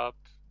show up.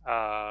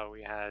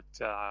 We had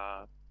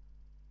trying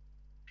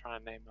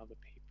to name other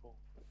people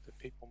that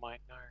people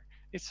might know.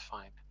 It's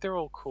fine. They're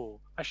all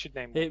cool. I should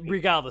name them.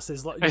 Regardless,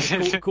 there's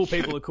cool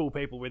people are cool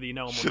people, whether you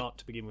know them or not,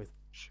 to begin with.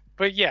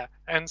 But yeah,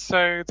 and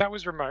so that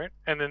was remote.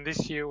 And then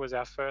this year was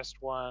our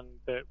first one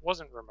that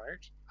wasn't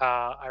remote.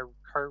 I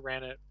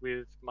co-ran it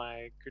with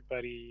my good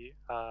buddy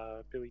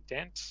Billy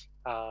Dent,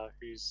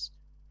 who's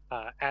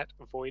at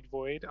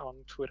Void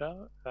on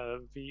Twitter,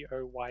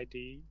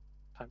 VOYD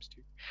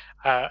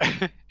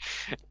 ×2.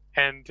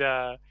 And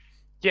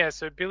yeah,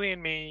 so Billy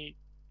and me,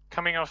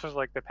 coming off of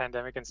like the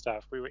pandemic and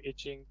stuff, we were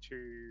itching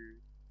to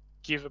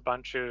give a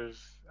bunch of,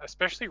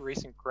 especially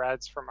recent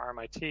grads from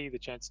RMIT, the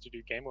chance to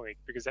do Gamer Week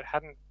because it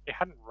hadn't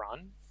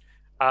run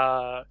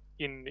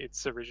in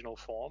its original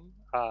form.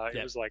 It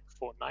Yep. was like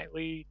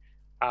fortnightly,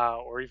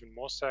 or even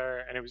more so,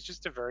 and it was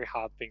just a very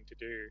hard thing to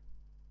do,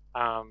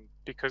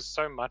 because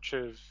so much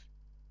of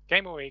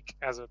Gamer Week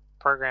as a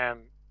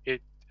program,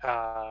 it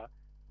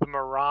the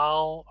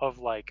morale of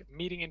like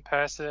meeting in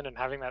person and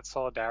having that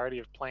solidarity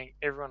of playing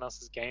everyone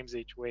else's games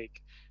each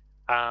week,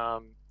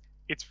 um,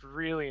 it's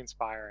really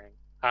inspiring.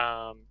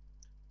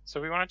 So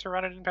we wanted to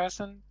run it in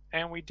person,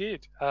 and we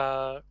did.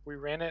 We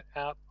ran it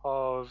out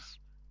of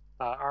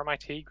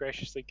RMIT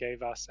graciously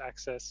gave us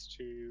access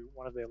to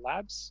one of their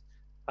labs.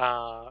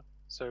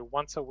 So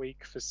once a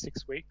week for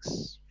 6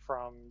 weeks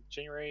from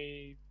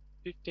January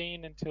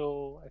 15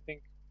 until I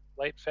think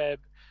late Feb.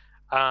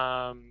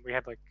 We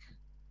had like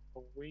a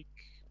week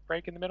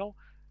break in the middle.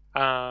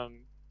 Um,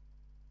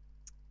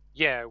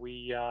 yeah,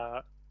 we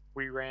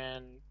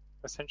ran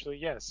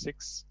essentially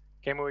 6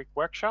 Game of Week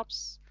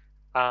workshops,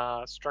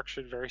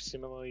 structured very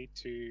similarly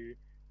to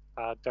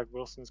Doug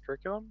Wilson's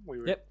curriculum.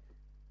 Yep.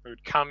 We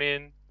would come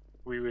in,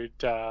 we would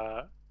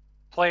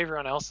play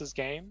everyone else's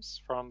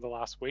games from the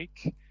last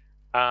week,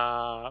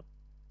 and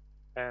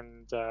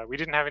we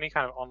didn't have any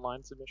kind of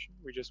online submission.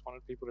 We just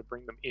wanted people to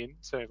bring them in,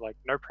 so like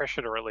no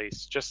pressure to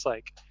release, just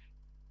like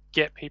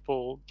get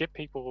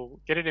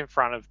it in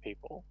front of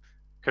people,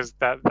 because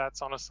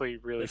that's honestly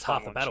really It's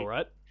fun. half the battle,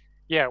 right?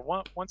 Yeah,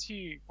 once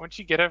you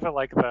get over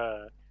like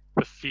the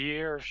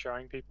fear of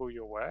showing people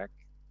your work,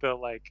 the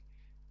like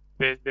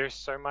there's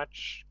so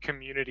much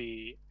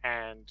community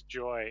and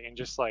joy in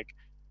just like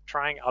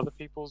trying other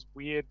people's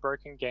weird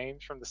broken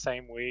games from the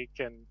same week,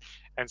 and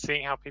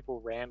seeing how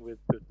people ran with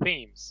the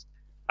themes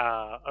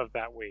of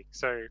that week.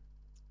 So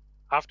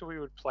after we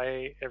would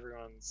play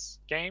everyone's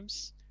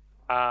games,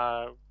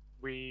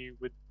 we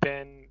would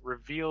then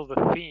reveal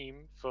the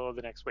theme for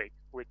the next week,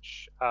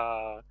 which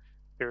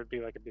there would be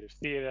like a bit of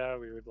theater.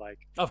 We would like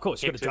Of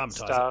course, you've got to hint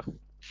at dramatize stuff.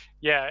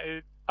 Yeah,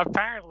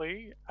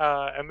 apparently,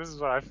 and this is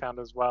what I found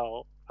as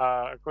well.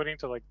 According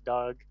to like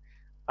Doug,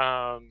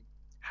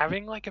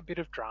 having like a bit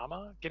of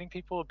drama, getting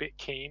people a bit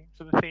keen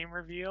for the theme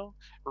reveal,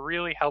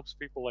 really helps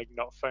people like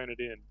not phone it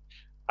in.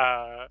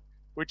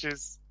 Which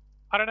is,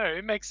 I don't know,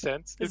 it makes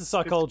sense. There's a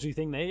psychology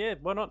thing there. Yeah,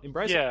 why not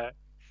embrace it?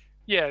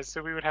 Yeah.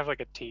 So we would have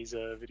like a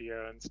teaser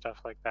video and stuff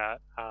like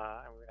that,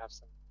 and we would have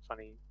some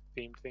funny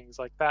themed things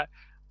like that.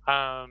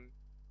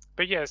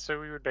 But yeah, so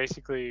we would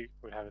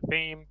have a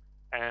theme,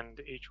 and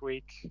each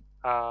week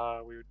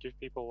we would give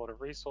people a lot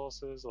of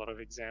resources, a lot of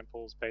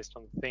examples based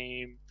on the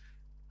theme.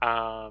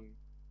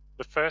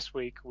 The first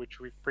week, which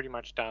we've pretty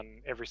much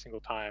done every single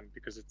time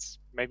because it's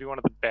maybe one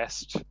of the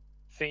best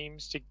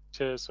themes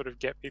to sort of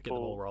get people Get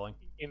the ball rolling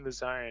in the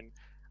zone.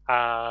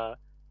 The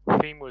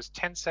theme was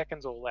 10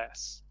 seconds or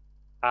less.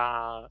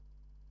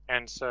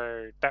 And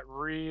so that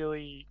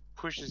really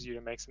pushes you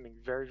to make something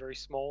very, very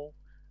small,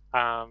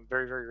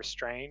 very, very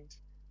restrained.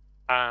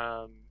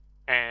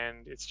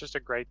 And it's just a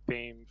great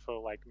theme for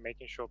like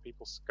making sure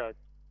people scope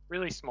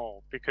really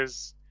small,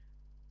 because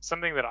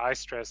something that I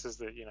stress is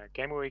that,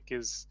 Game Week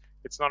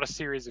it's not a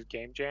series of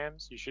game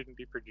jams. You shouldn't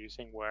be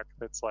producing work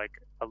that's like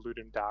a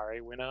Ludum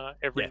Dare winner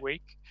every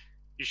week.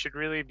 You should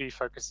really be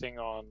focusing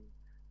on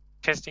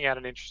testing out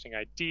an interesting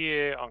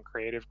idea, on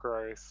creative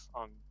growth,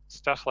 on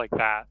stuff like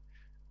that.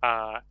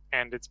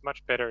 And it's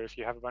much better if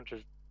you have a bunch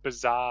of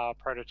bizarre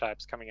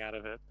prototypes coming out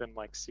of it than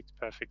like 6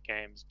 perfect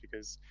games,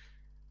 because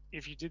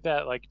if you did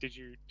that, like, did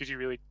you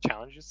really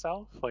challenge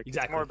yourself? Like,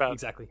 exactly.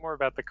 It's more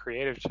about the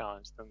creative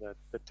challenge than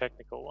the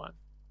technical one.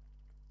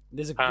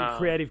 There's a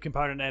creative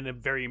component and a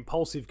very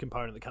impulsive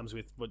component that comes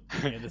with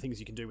the things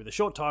you can do with a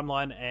short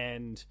timeline,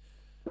 and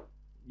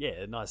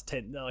a nice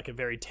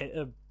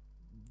a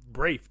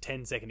brief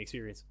 10-second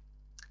experience.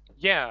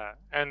 Yeah,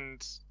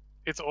 and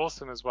it's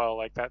awesome as well.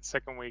 Like that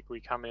second week,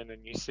 we come in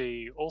and you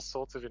see all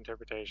sorts of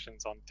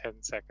interpretations on 10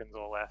 seconds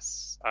or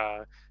less.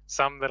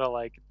 Some that are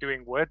like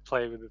doing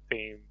wordplay with the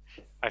theme.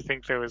 I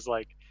think there was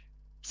like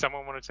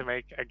someone wanted to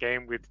make a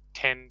game with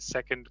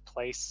 10-second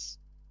place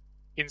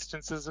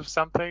instances of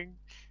something,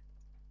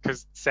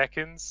 because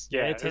seconds.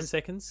 10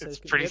 seconds. It's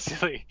pretty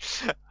silly.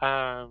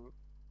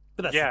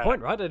 But that's the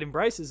point, right? It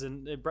embraces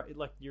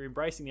like you're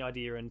embracing the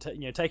idea and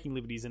taking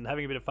liberties and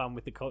having a bit of fun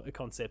with the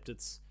concept.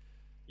 It's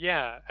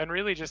and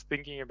really just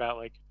thinking about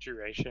like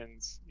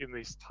durations in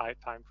these tight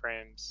time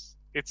frames.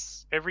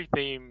 It's every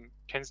theme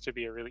tends to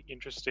be a really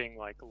interesting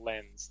like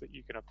lens that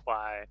you can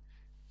apply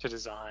to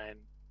design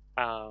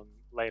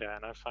later,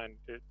 and I find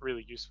it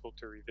really useful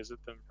to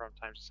revisit them from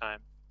time to time.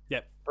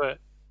 Yep. But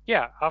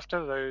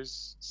after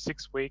those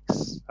 6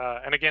 weeks,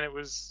 and again, it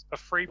was a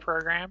free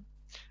program.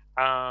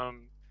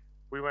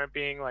 We weren't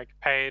being like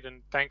paid,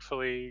 and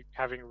thankfully,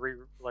 having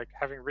written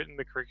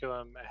the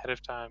curriculum ahead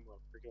of time,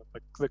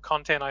 like the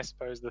content, I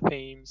suppose, the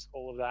themes,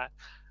 all of that.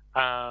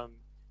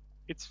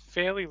 It's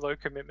fairly low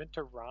commitment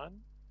to run,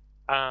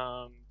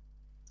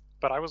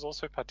 but I was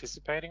also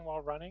participating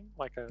while running,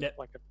 like a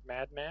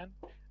madman.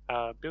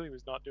 Billy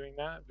was not doing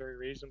that, very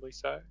reasonably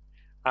so.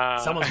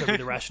 Someone's got to be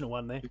the rational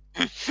one there.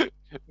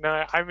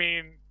 No, I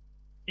mean,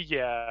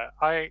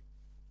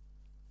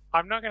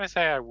 I'm not going to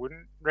say I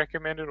wouldn't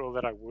recommend it or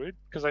that I would,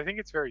 because I think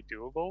it's very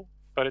doable,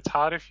 but it's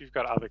hard if you've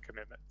got other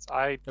commitments.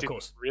 I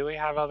didn't really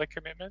have other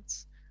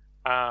commitments.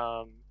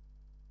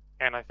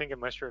 And I think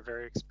unless you're a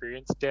very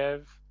experienced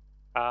dev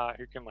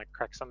who can like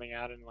crack something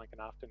out in like an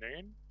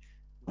afternoon,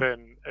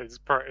 then it's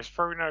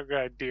probably not a good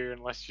idea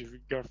unless you've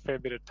got a fair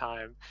bit of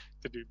time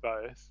to do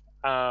both.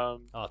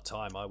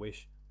 Time, I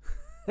wish.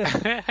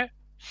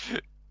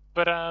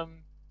 But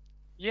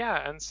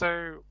yeah, and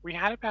so we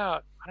had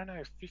about, I don't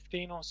know,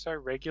 15 or so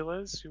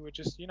regulars who were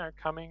just,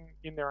 coming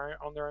in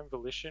on their own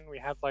volition. We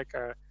had like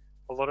a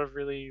lot of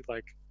really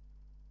like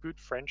good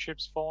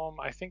friendships form.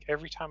 I think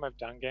every time I've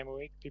done Game a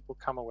Week, people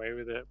come away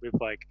with it with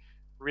like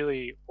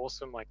really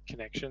awesome like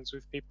connections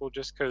with people,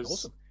 just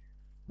because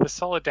the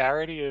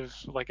solidarity of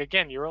like,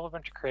 again, you're all a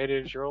bunch of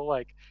creatives, you're all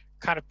like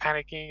kind of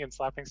panicking and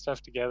slapping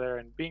stuff together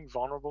and being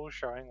vulnerable,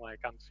 showing like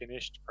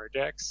unfinished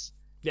projects.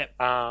 Yep.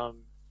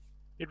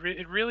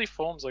 It really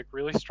forms like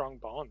really strong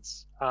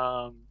bonds.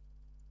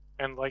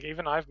 And like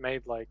even I've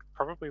made like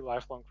probably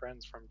lifelong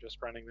friends from just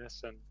running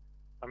this, and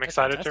I'm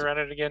excited to run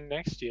it again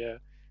next year.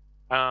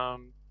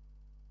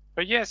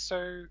 But yeah,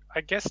 so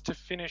I guess to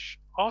finish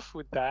off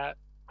with that,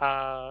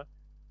 I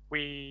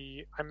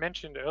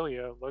mentioned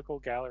earlier local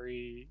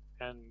gallery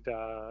and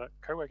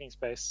co-working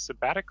space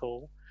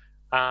sabbatical.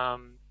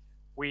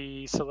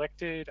 We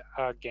selected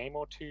a game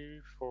or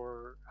two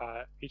for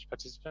each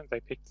participant. They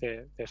picked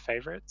their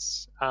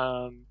favorites,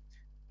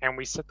 and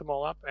we set them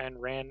all up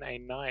and ran a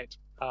night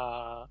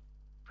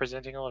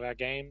presenting all of our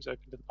games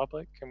open to the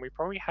public. And we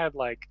probably had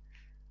like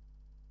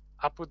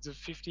upwards of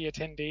 50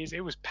 attendees.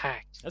 It was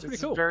packed. That's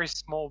pretty cool. A very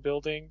small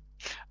building.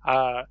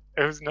 It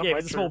was not. Yeah, if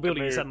it's a small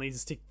building, you suddenly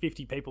just stick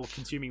 50 people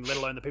consuming, let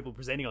alone the people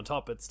presenting on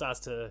top. It starts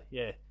to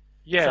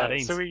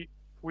sardines. So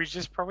we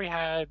just probably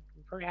had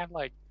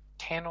like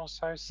 10 or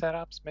so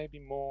setups, maybe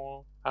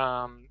more,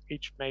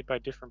 each made by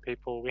different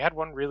people. We had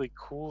one really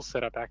cool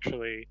setup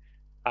actually.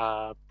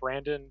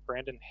 Brandon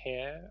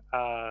Hare,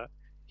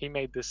 he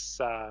made this.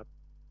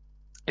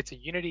 It's a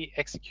Unity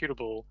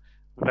executable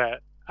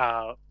that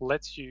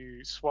lets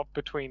you swap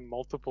between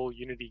multiple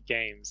Unity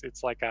games.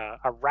 It's like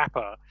a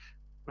wrapper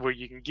where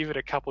you can give it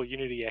a couple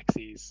Unity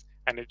exes,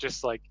 and it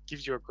just like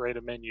gives you a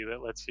greater menu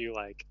that lets you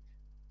like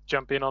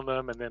jump in on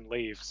them and then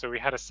leave. So we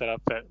had a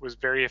setup that was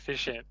very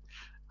efficient.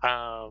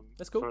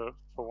 That's cool.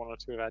 For one or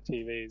two of our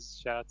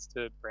TVs. Shoutouts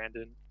to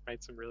Brandon,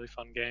 made some really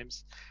fun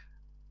games.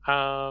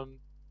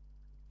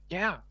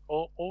 Yeah,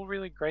 all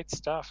really great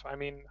stuff. I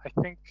mean, I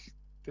think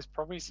there's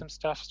probably some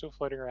stuff still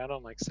floating around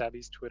on like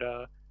Sabby's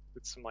Twitter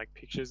with some like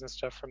pictures and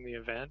stuff from the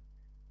event.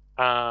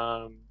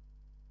 I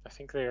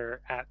think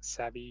they're at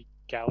Sabby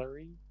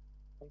Gallery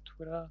on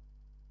Twitter.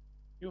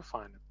 You'll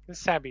find them. The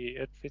Sabby,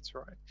 it fits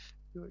right.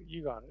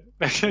 You got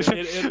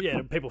it.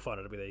 Yeah, people find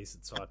it with ease.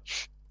 It's fine.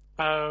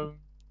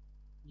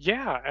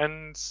 Yeah,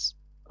 and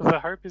the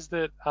hope is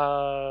that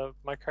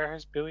my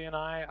co-host Billy and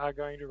I are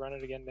going to run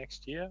it again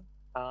next year.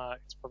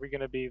 It's probably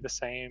going to be the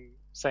same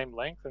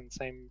length and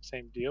same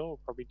deal. We'll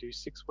probably do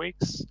 6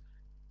 weeks.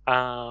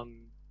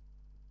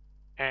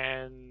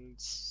 And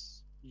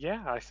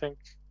yeah, I think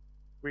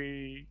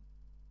we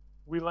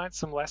learned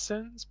some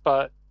lessons,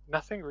 but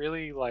nothing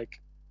really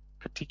like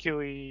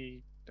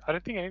particularly. I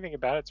don't think anything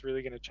about it's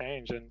really going to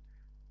change. And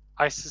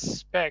I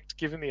suspect,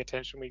 given the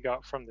attention we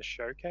got from the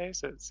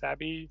showcase at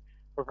Sabby,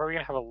 we're probably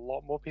going to have a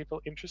lot more people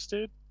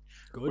interested.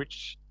 Good.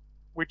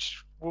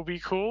 Which will be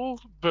cool,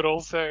 but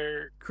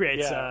also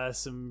creates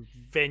some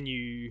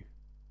venue.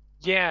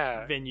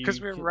 Yeah,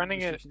 because we're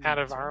running it out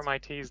of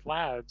RMIT's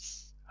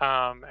labs,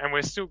 and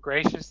we're still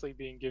graciously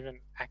being given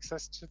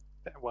access to.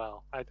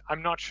 Well,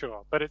 I'm not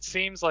sure, but it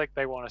seems like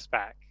they want us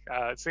back.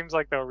 It seems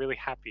like they were really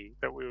happy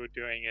that we were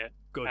doing it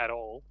at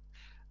all.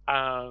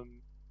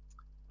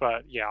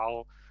 But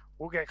yeah,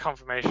 we'll get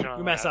confirmation on.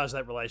 We'll massage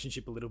that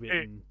relationship a little bit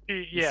and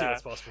see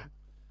what's possible.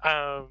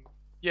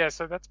 Yeah,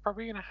 so that's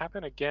probably going to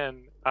happen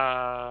again.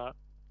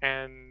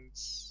 And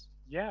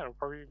yeah, it'll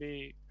probably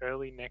be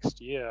early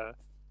next year.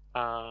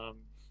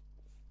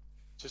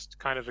 Just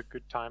kind of a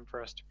good time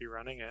for us to be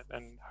running it.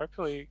 And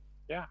hopefully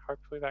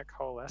that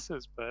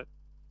coalesces. But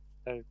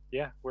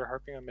yeah, we're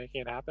hoping on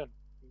making it happen.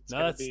 It's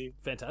going to be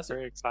fantastic.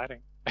 Very exciting.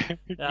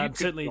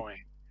 Certainly.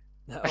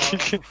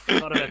 I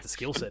don't have the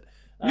skill set.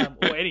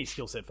 Or any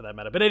skill set for that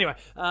matter. But anyway,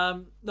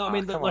 no, I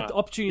mean, the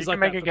opportunities like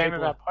that. You can make a game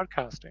about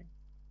podcasting.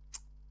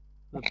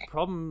 The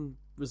problem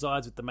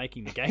resides with the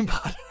making the game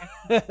part.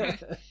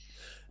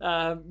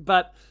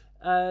 But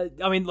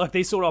I mean, like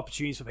these sort of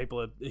opportunities for people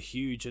are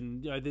huge,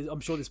 and I'm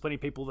sure there's plenty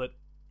of people that,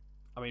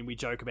 I mean, we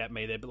joke about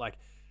me there, but like,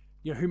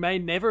 who may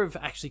never have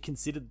actually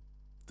considered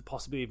the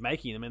possibility of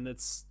making them, and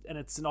it's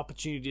an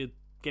opportunity to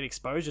get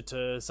exposure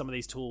to some of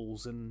these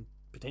tools and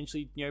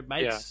potentially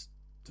makes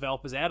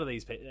developers out of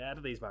these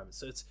moments.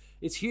 So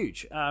it's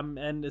huge,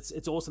 and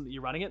it's awesome that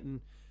you're running it,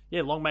 and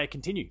long may it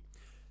continue.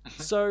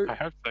 So I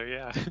hope so.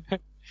 Yeah.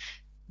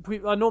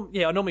 I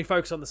normally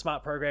focus on the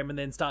smart program and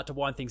then start to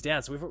wind things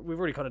down. So we've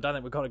already kind of done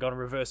that. We've kind of gone in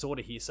reverse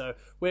order here. So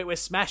we're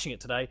smashing it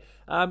today.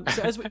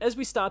 So as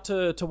we start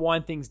to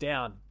wind things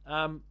down,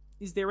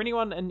 is there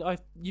anyone? And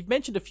you've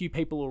mentioned a few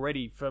people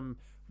already, from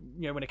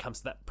when it comes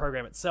to that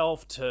program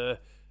itself to,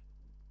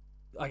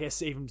 I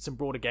guess, even some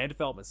broader game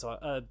development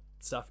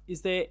stuff.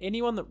 Is there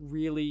anyone that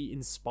really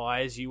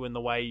inspires you in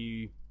the way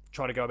you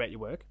try to go about your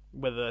work,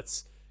 whether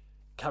that's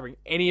covering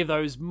any of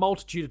those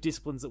multitude of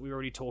disciplines that we were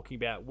already talking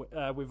about?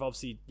 We've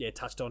obviously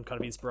touched on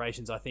kind of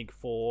inspirations, I think,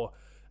 for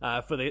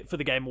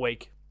the Game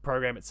Week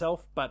program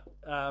itself. But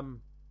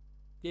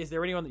is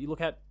there anyone that you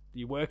look at,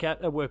 you work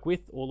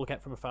with, or look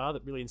at from afar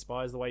that really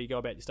inspires the way you go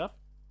about your stuff?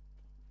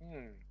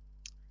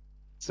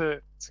 It's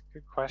a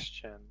good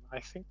question. I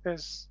think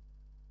there's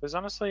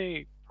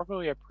honestly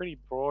probably a pretty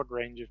broad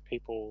range of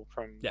people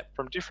from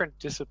different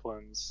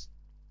disciplines.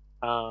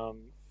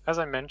 As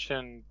I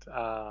mentioned,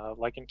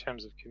 like in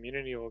terms of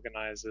community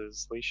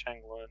organizers, Lee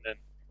Shanglin and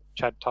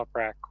Chad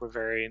Toprak were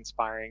very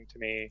inspiring to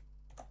me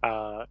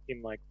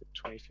in like the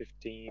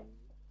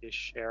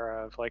 2015-ish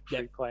era of like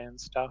free play and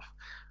stuff.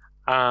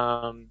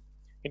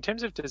 In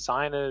terms of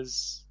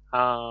designers,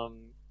 I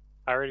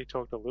already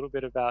talked a little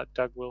bit about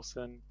Doug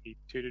Wilson. He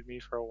tutored me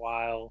for a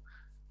while.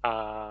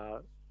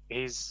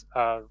 He's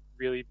a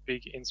really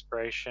big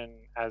inspiration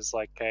as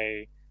like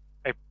a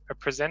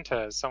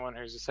presenter, someone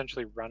who's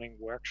essentially running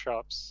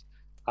workshops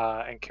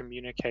and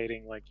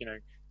communicating, like,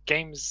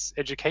 games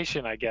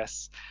education, I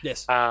guess.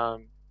 Yes.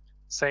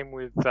 Same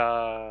with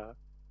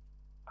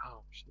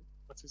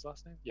what's his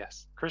last name?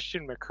 Yes,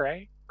 Christian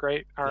McRae,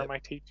 great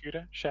RMIT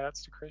tutor. Shout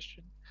outs to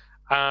Christian.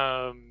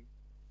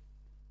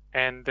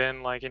 And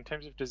then, like, in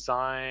terms of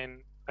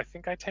design, I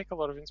think I take a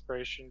lot of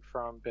inspiration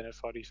from Bennett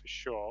Foddy for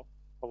sure.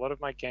 A lot of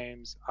my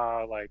games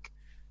are like,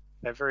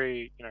 they're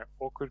very,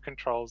 awkward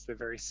controls. They're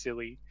very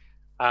silly.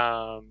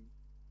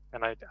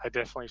 And I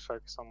definitely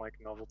focus on like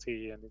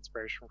novelty and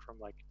inspiration from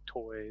like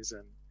toys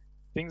and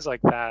things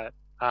like that.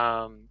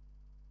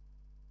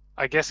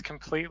 I guess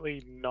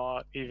completely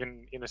not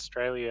even in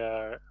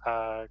Australia.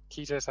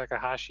 Kito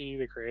Takahashi,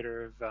 the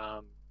creator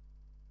of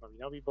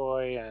Nobi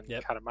Boy and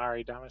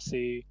Katamari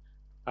Damacy,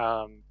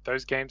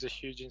 those games are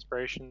huge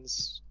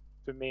inspirations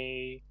for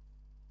me.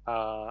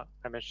 I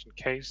mentioned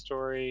Cave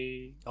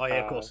Story. Oh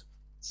yeah, of course.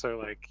 So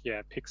like,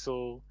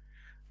 Pixel,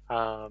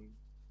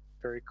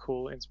 very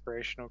cool,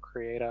 inspirational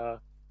creator.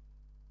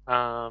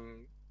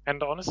 And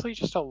honestly,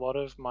 just a lot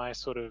of my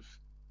sort of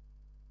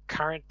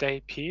current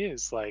day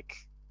peers, like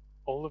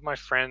all of my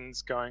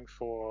friends going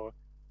for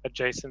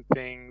adjacent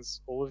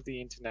things, all of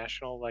the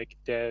international like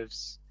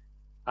devs.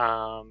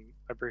 I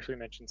briefly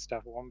mentioned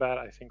Stuff Wombat.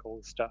 I think all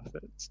the stuff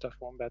that Stuff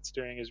Wombat's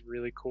doing is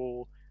really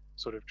cool,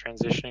 sort of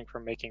transitioning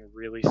from making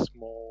really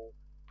small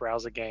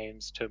browser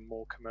games to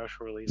more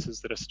commercial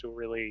releases that are still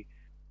really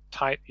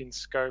tight in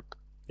scope.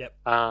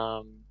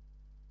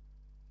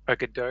 A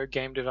Godot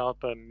game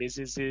developer,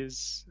 Mrs.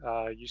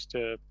 used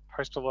to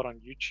post a lot on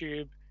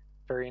YouTube,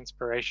 very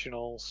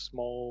inspirational,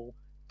 small,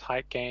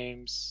 tight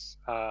games.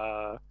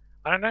 I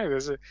don't know.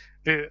 There's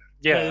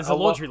a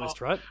laundry list,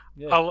 right?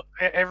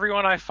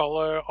 Everyone I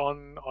follow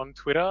on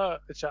Twitter,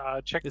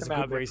 check them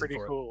out. They're pretty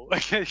cool.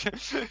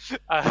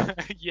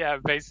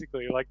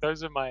 Basically, like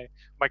those are my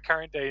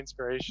current day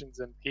inspirations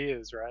and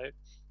peers, right?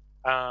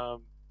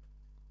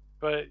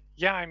 But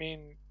yeah, I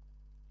mean,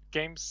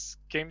 games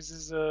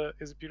is a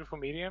beautiful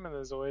medium, and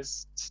there's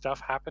always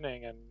stuff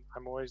happening, and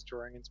I'm always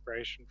drawing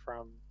inspiration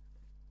from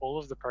all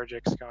of the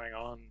projects going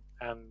on.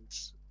 And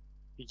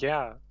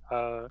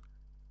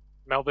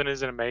Melbourne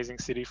is an amazing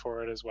city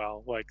for it as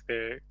well. Like,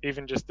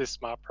 even just this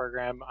smart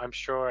program, I'm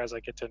sure as I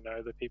get to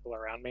know the people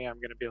around me, I'm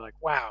going to be like,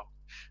 wow,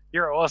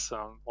 you're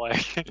awesome.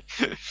 Like,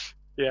 I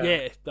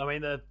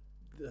mean, the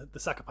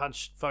Sucker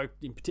Punch folk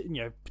in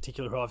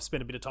particular, who I've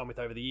spent a bit of time with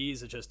over the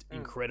years, are just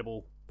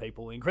incredible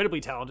people,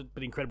 incredibly talented,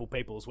 but incredible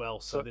people as well.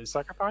 So there's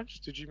Sucker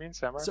Punch. Did you mean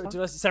Samurai Punk?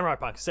 Did I say Samurai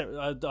Punk?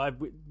 I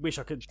wish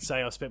I could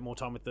say I spent more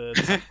time with the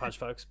Sucker Punch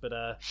folks, but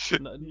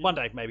one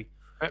day maybe.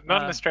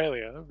 Not in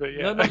Australia, but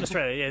yeah. No, not in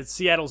Australia. Yeah,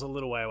 Seattle's a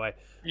little way away.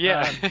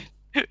 Yeah.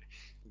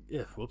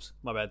 Whoops,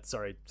 my bad.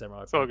 Sorry,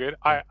 Samurai. It's all good.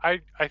 I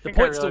think the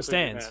point still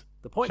stands.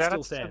 The point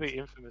still stands. To the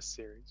Infamous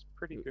series,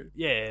 pretty good.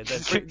 Yeah,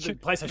 the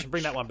PlayStation,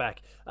 bring that one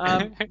back.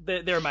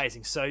 They're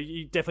amazing. So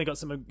you definitely got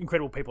some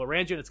incredible people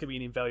around you, and it's going to be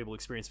an invaluable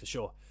experience for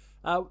sure.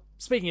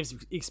 Speaking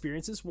of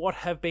experiences, what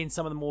have been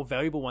some of the more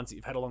valuable ones that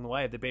you've had along the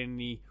way? Have there been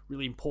any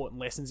really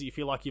important lessons that you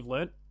feel like you've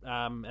learnt?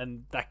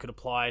 And that could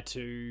apply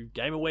to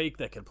Gamer Week,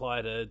 that could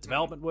apply to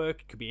development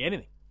work, it could be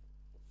anything.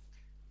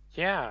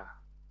 Yeah.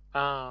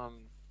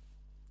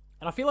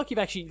 And I feel like you've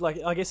actually, like,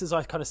 I guess as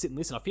I kind of sit and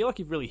listen, I feel like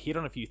you've really hit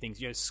on a few things.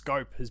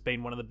 Scope has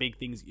been one of the big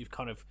things that you've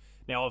kind of,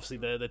 now obviously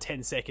the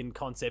 10-second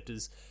concept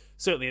is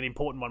certainly an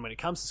important one when it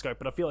comes to scope,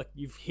 but I feel like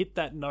you've hit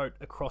that note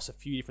across a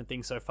few different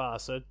things so far.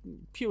 So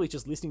purely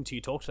just listening to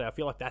you talk today, I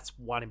feel like that's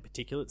one in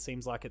particular. It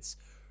seems like it's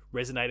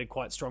resonated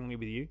quite strongly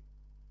with you.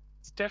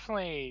 It's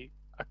definitely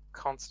a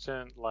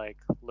constant, like,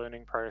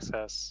 learning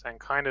process and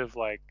kind of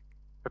like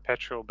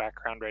perpetual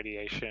background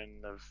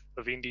radiation of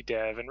indie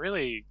dev and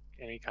really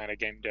any kind of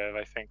game dev.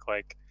 I think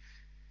like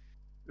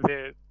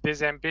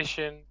there's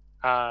ambition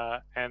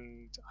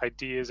and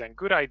ideas and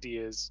good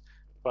ideas,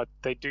 but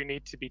they do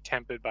need to be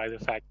tempered by the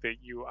fact that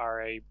you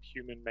are a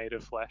human made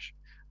of flesh,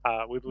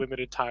 with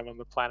limited time on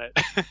the planet.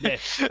 Yeah.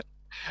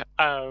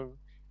 um,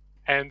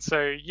 and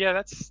so yeah,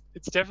 it's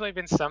definitely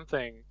been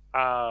something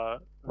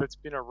that's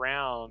been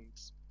around.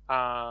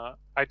 I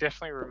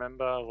definitely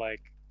remember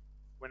like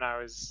when I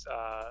was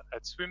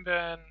at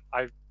Swinburne,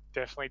 I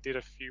definitely did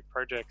a few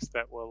projects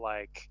that were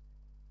like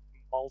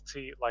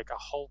like a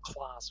whole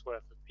class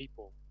worth of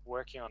people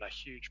working on a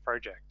huge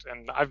project.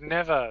 And I've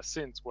never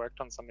since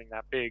worked on something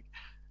that big.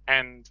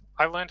 And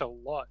I learned a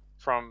lot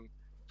from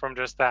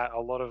just that,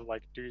 a lot of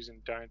like do's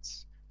and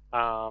don'ts.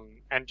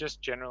 And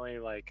just generally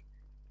like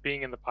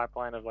being in the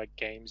pipeline of like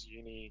games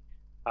uni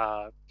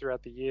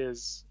throughout the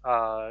years,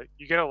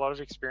 you get a lot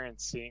of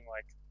experience seeing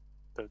like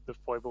the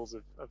foibles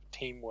of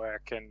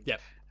teamwork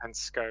and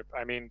scope.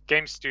 I mean,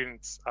 game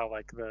students are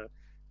like the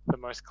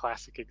most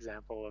classic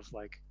example of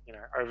like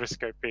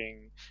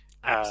overscoping,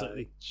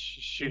 Absolutely.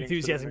 shooting.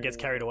 Enthusiasm gets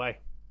carried away.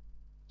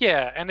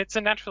 Yeah, and it's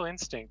a natural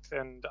instinct,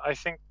 and I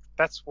think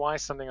that's why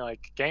something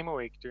like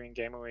doing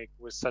Gamer Week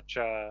was such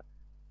a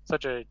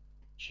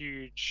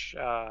huge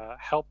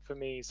help for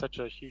me, such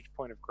a huge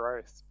point of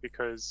growth,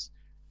 because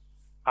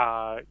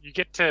you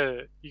get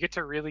to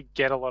really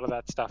get a lot of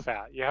that stuff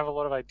out. You have a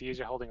lot of ideas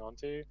you're holding on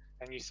to,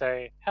 and you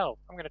say, "Hell,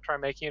 I'm going to try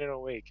making it in a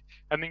week,"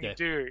 and then you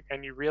do,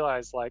 and you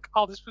realize like,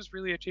 "Oh, this was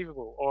really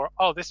achievable," or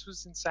 "Oh, this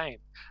was insane.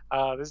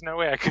 There's no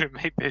way I could have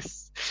made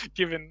this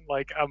given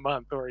like a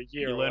month or a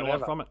year." You learn a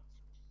lot from it.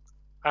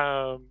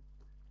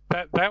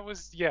 That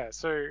was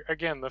So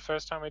again, the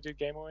first time I did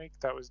Gamer Week,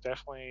 that was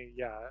definitely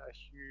a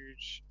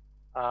huge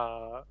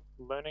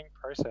learning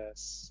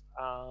process.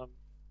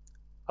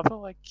 Other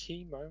like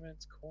key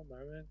moments, core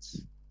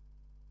moments.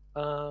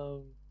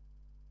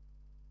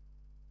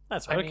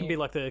 That's right. It can be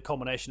like the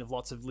culmination of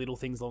lots of little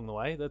things along the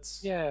way.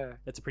 That's a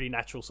pretty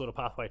natural sort of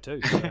pathway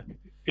too. So.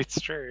 It's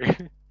true.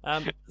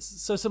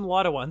 So some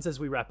lighter ones as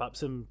we wrap up,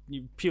 some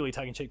purely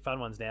tongue-in-cheek fun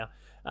ones now.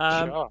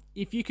 Sure.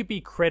 If you could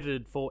be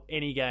credited for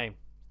any game,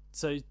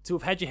 so to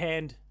have had your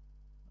hand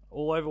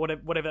all over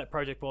whatever that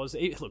project was,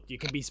 look, you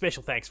can be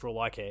special thanks for all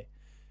I care.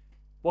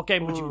 What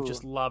game would you have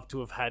just loved to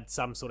have had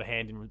some sort of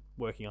hand in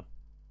working on?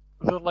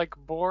 The like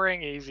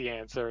boring easy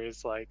answer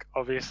is like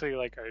obviously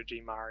like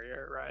OG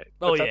Mario, right?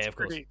 Oh yeah, of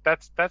course.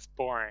 That's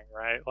boring,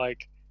 right?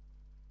 Like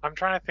I'm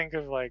trying to think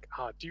of like,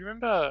 do you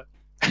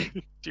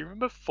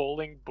remember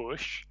Falling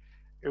Bush?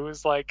 It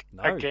was like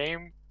a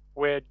game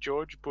where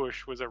George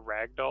Bush was a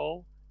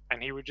ragdoll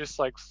and he would just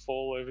like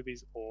fall over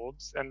these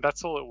orbs, and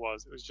that's all it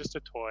was. It was just a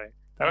toy.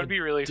 That would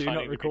be really funny. Do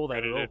not recall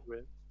that at all.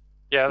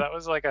 Yeah, that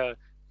was like a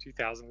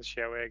 2000s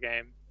shareware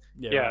game.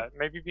 Yeah, right.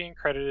 Maybe being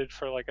credited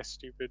for like a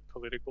stupid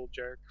political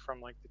joke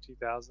from like the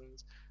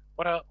 2000s.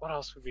 What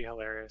else would be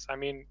hilarious? I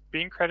mean,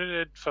 being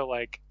credited for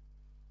like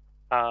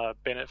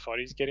Bennett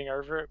Foddy's Getting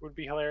Over It would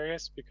be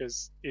hilarious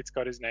because it's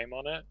got his name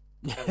on it.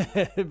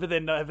 But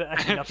then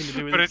actually nothing to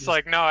do with it. But it's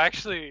like, no,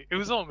 actually, it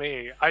was all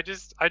me. I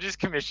just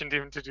commissioned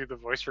him to do the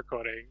voice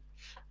recording.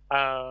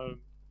 Yeah,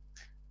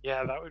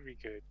 that would be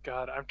good.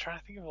 God, I'm trying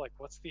to think of like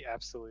what's the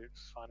absolute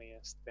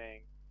funniest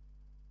thing.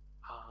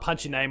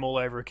 Punch your name all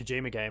over a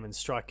Kojima game and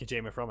strike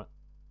Kojima from it.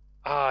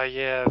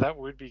 Yeah, that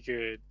would be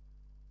good.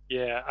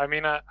 Yeah, I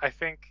mean, I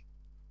think.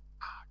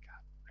 Oh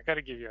God, I got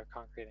to give you a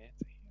concrete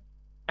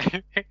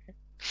answer here.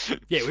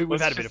 Yeah,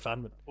 we've had a bit of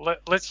fun.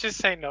 But... Let's just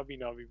say Nobby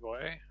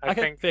Boy. I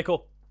think fair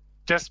call.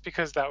 Just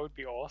because that would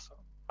be awesome.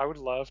 I would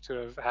love to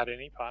have had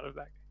any part of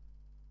that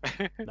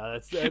game. No,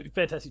 that's a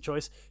fantastic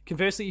choice.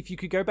 Conversely, if you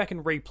could go back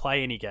and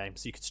replay any game,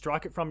 so you could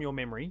strike it from your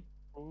memory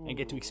and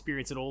get to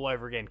experience it all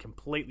over again,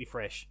 completely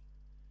fresh.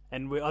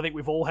 And I think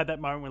we've all had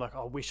that moment where like,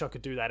 oh, I wish I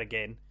could do that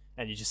again,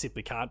 and you just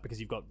simply can't because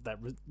you've got that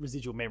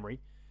residual memory.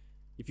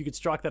 If you could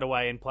strike that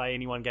away and play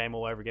any one game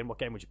all over again, what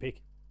game would you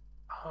pick?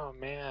 Oh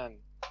man,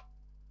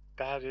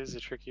 that is a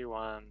tricky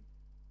one.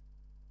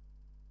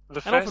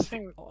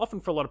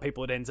 Often for a lot of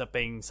people, it ends up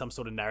being some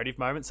sort of narrative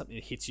moment, something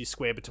that hits you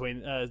square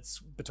between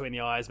the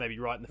eyes, maybe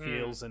right in the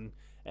feels, and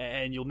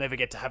you'll never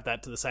get to have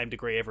that to the same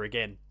degree ever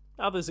again.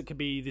 Others, it could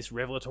be this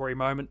revelatory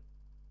moment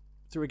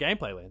through a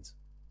gameplay lens.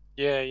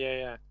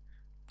 Yeah.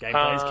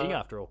 Gameplay is king,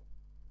 after all.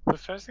 The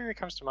first thing that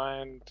comes to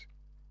mind,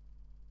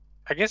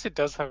 I guess it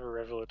does have a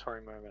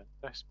revelatory moment.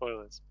 No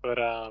spoilers, but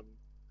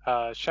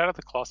Shadow of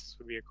the Colossus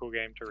would be a cool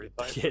game to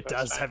replay. Yeah, it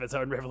does have its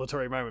own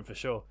revelatory moment for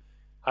sure.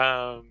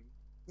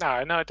 No,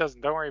 it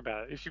doesn't. Don't worry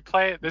about it. If you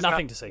play it, there's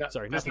nothing to see.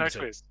 Sorry, there's no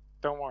twist.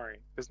 Don't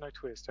worry. There's no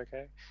twist.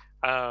 Okay.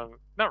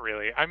 Not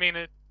really. I mean,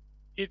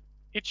 it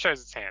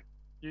shows its hand.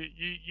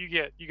 You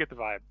get the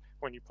vibe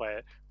when you play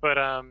it. But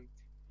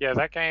yeah,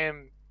 that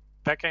game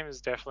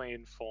has definitely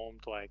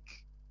informed like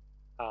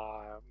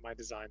my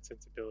design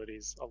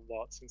sensibilities a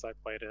lot since I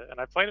played it, and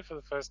I played it for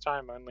the first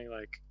time only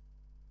like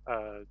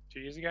 2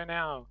 years ago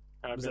now.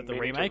 And was it the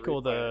remake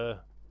or the?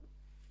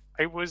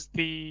 It was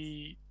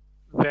the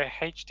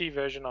HD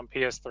version on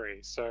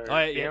PS3. So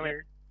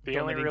the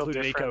only real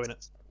difference. In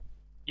it.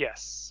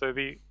 Yes. So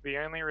the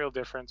only real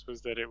difference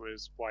was that it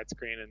was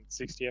widescreen and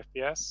 60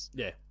 FPS.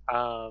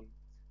 Yeah.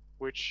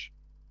 Which,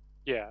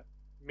 yeah,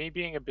 me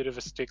being a bit of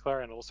a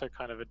stickler and also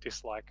kind of a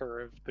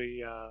disliker of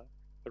the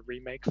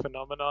remake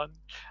phenomenon,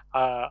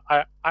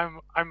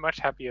 I'm much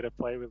happier to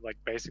play with like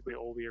basically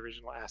all the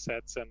original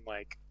assets and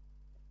like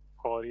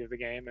quality of the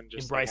game, and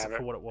just Embrace like, it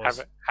for what it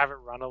was. have it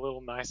run a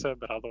little nicer,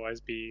 but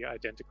otherwise be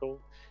identical.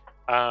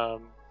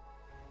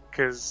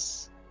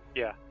 Because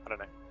yeah, I don't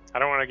know. I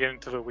don't want to get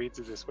into the weeds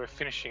of this. We're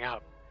finishing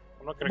up.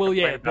 I'm not going to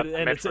complain about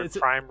the Metroid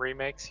Prime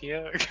remakes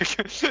here.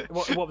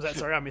 What was that?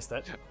 Sorry, I missed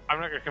that. I'm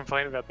not going to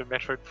complain about the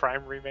Metroid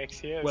Prime remakes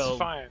here. It's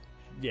fine.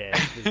 Yeah.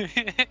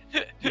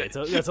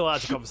 That's a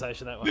larger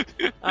conversation, that one.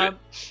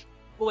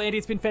 Well, Andy,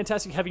 it's been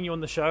fantastic having you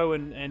on the show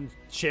and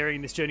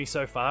sharing this journey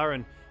so far.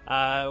 And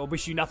I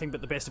wish you nothing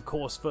but the best, of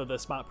course, for the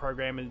SMART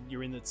program. And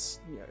you're in its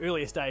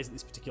earliest days at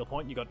this particular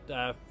point. You've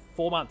got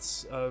 4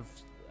 months of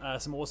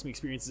some awesome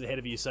experiences ahead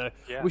of you. So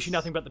yes. Wish you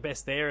nothing but the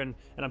best there. And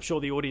I'm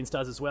sure the audience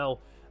does as well.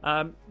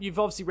 You've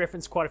obviously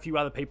referenced quite a few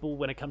other people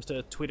when it comes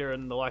to Twitter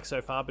and the like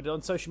so far, but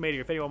on social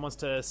media, if anyone wants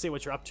to see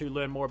what you're up to,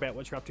 learn more about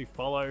what you're up to,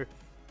 follow,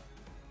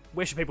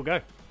 where should people go?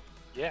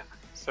 Yeah,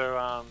 so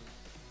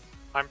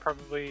I'm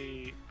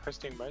probably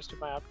posting most of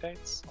my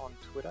updates on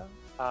Twitter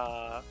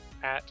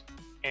at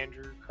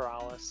Andrew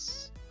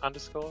Karalis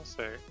 _,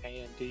 so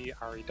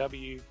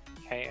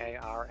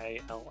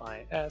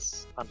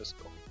ANDREWKARALIS _,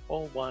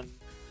 all one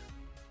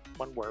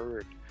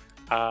word.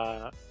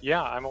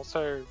 Yeah, I'm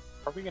also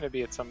probably going to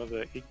be at some of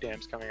the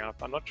EGDAMs coming up.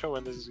 I'm not sure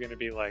when this is going to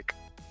be like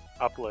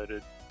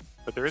uploaded,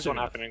 but there is one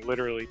happening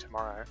literally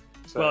tomorrow.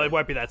 So... Well, it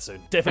won't be that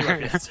soon. Definitely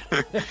won't be that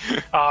soon.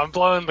 I'm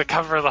blowing the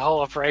cover of the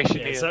whole operation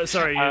here. So,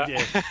 sorry. No,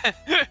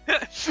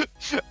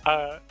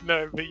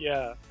 but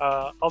yeah,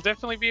 I'll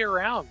definitely be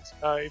around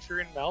if you're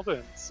in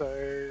Melbourne.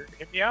 So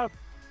hit me up.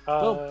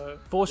 Well,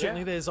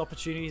 fortunately, there's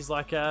opportunities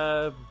like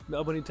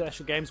Melbourne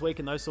International Games Week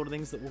and those sort of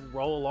things that will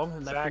roll along,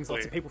 and that brings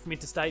lots of people from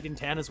interstate in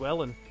town as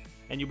well, and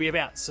you'll be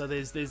about. So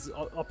there's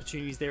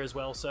opportunities there as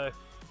well. So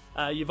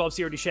you've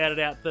obviously already shouted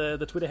out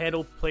the Twitter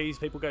handle. Please,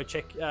 people, go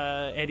check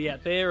Andy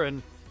out there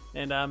and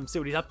see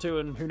what he's up to.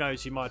 And who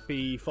knows, you might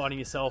be finding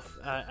yourself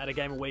at a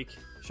Game of Week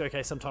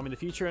showcase sometime in the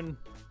future. And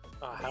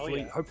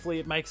hopefully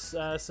it makes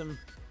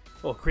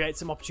creates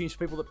some opportunities for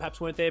people that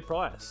perhaps weren't there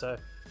prior. So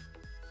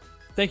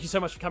thank you so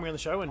much for coming on the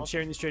show and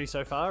sharing this journey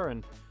so far.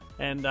 And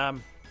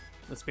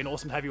it's been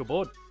awesome to have you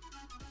aboard.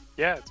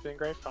 Yeah, it's been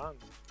great fun.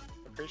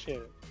 Appreciate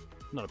it.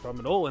 Not a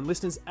problem at all. And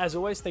listeners, as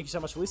always, thank you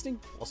so much for listening.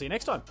 I'll see you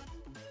next time.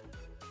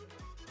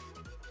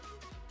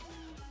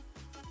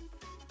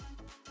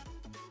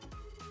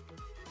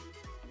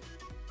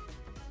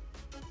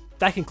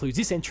 That concludes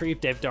this entry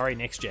of Dev Diary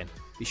Next Gen.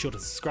 Be sure to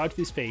subscribe to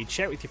this feed,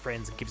 share it with your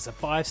friends, and give us a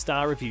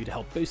 5-star review to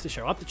help boost the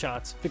show up the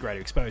charts for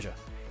greater exposure.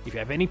 If you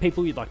have any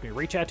people you'd like me to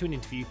reach out to an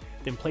interview,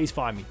 then please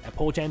find me at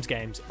Paul James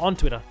Games on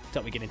Twitter to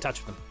help me get in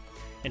touch with them.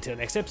 Until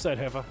the next episode,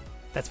 however,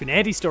 that's been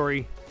Andy's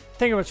story.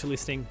 Thank you very much for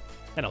listening,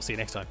 and I'll see you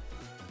next time.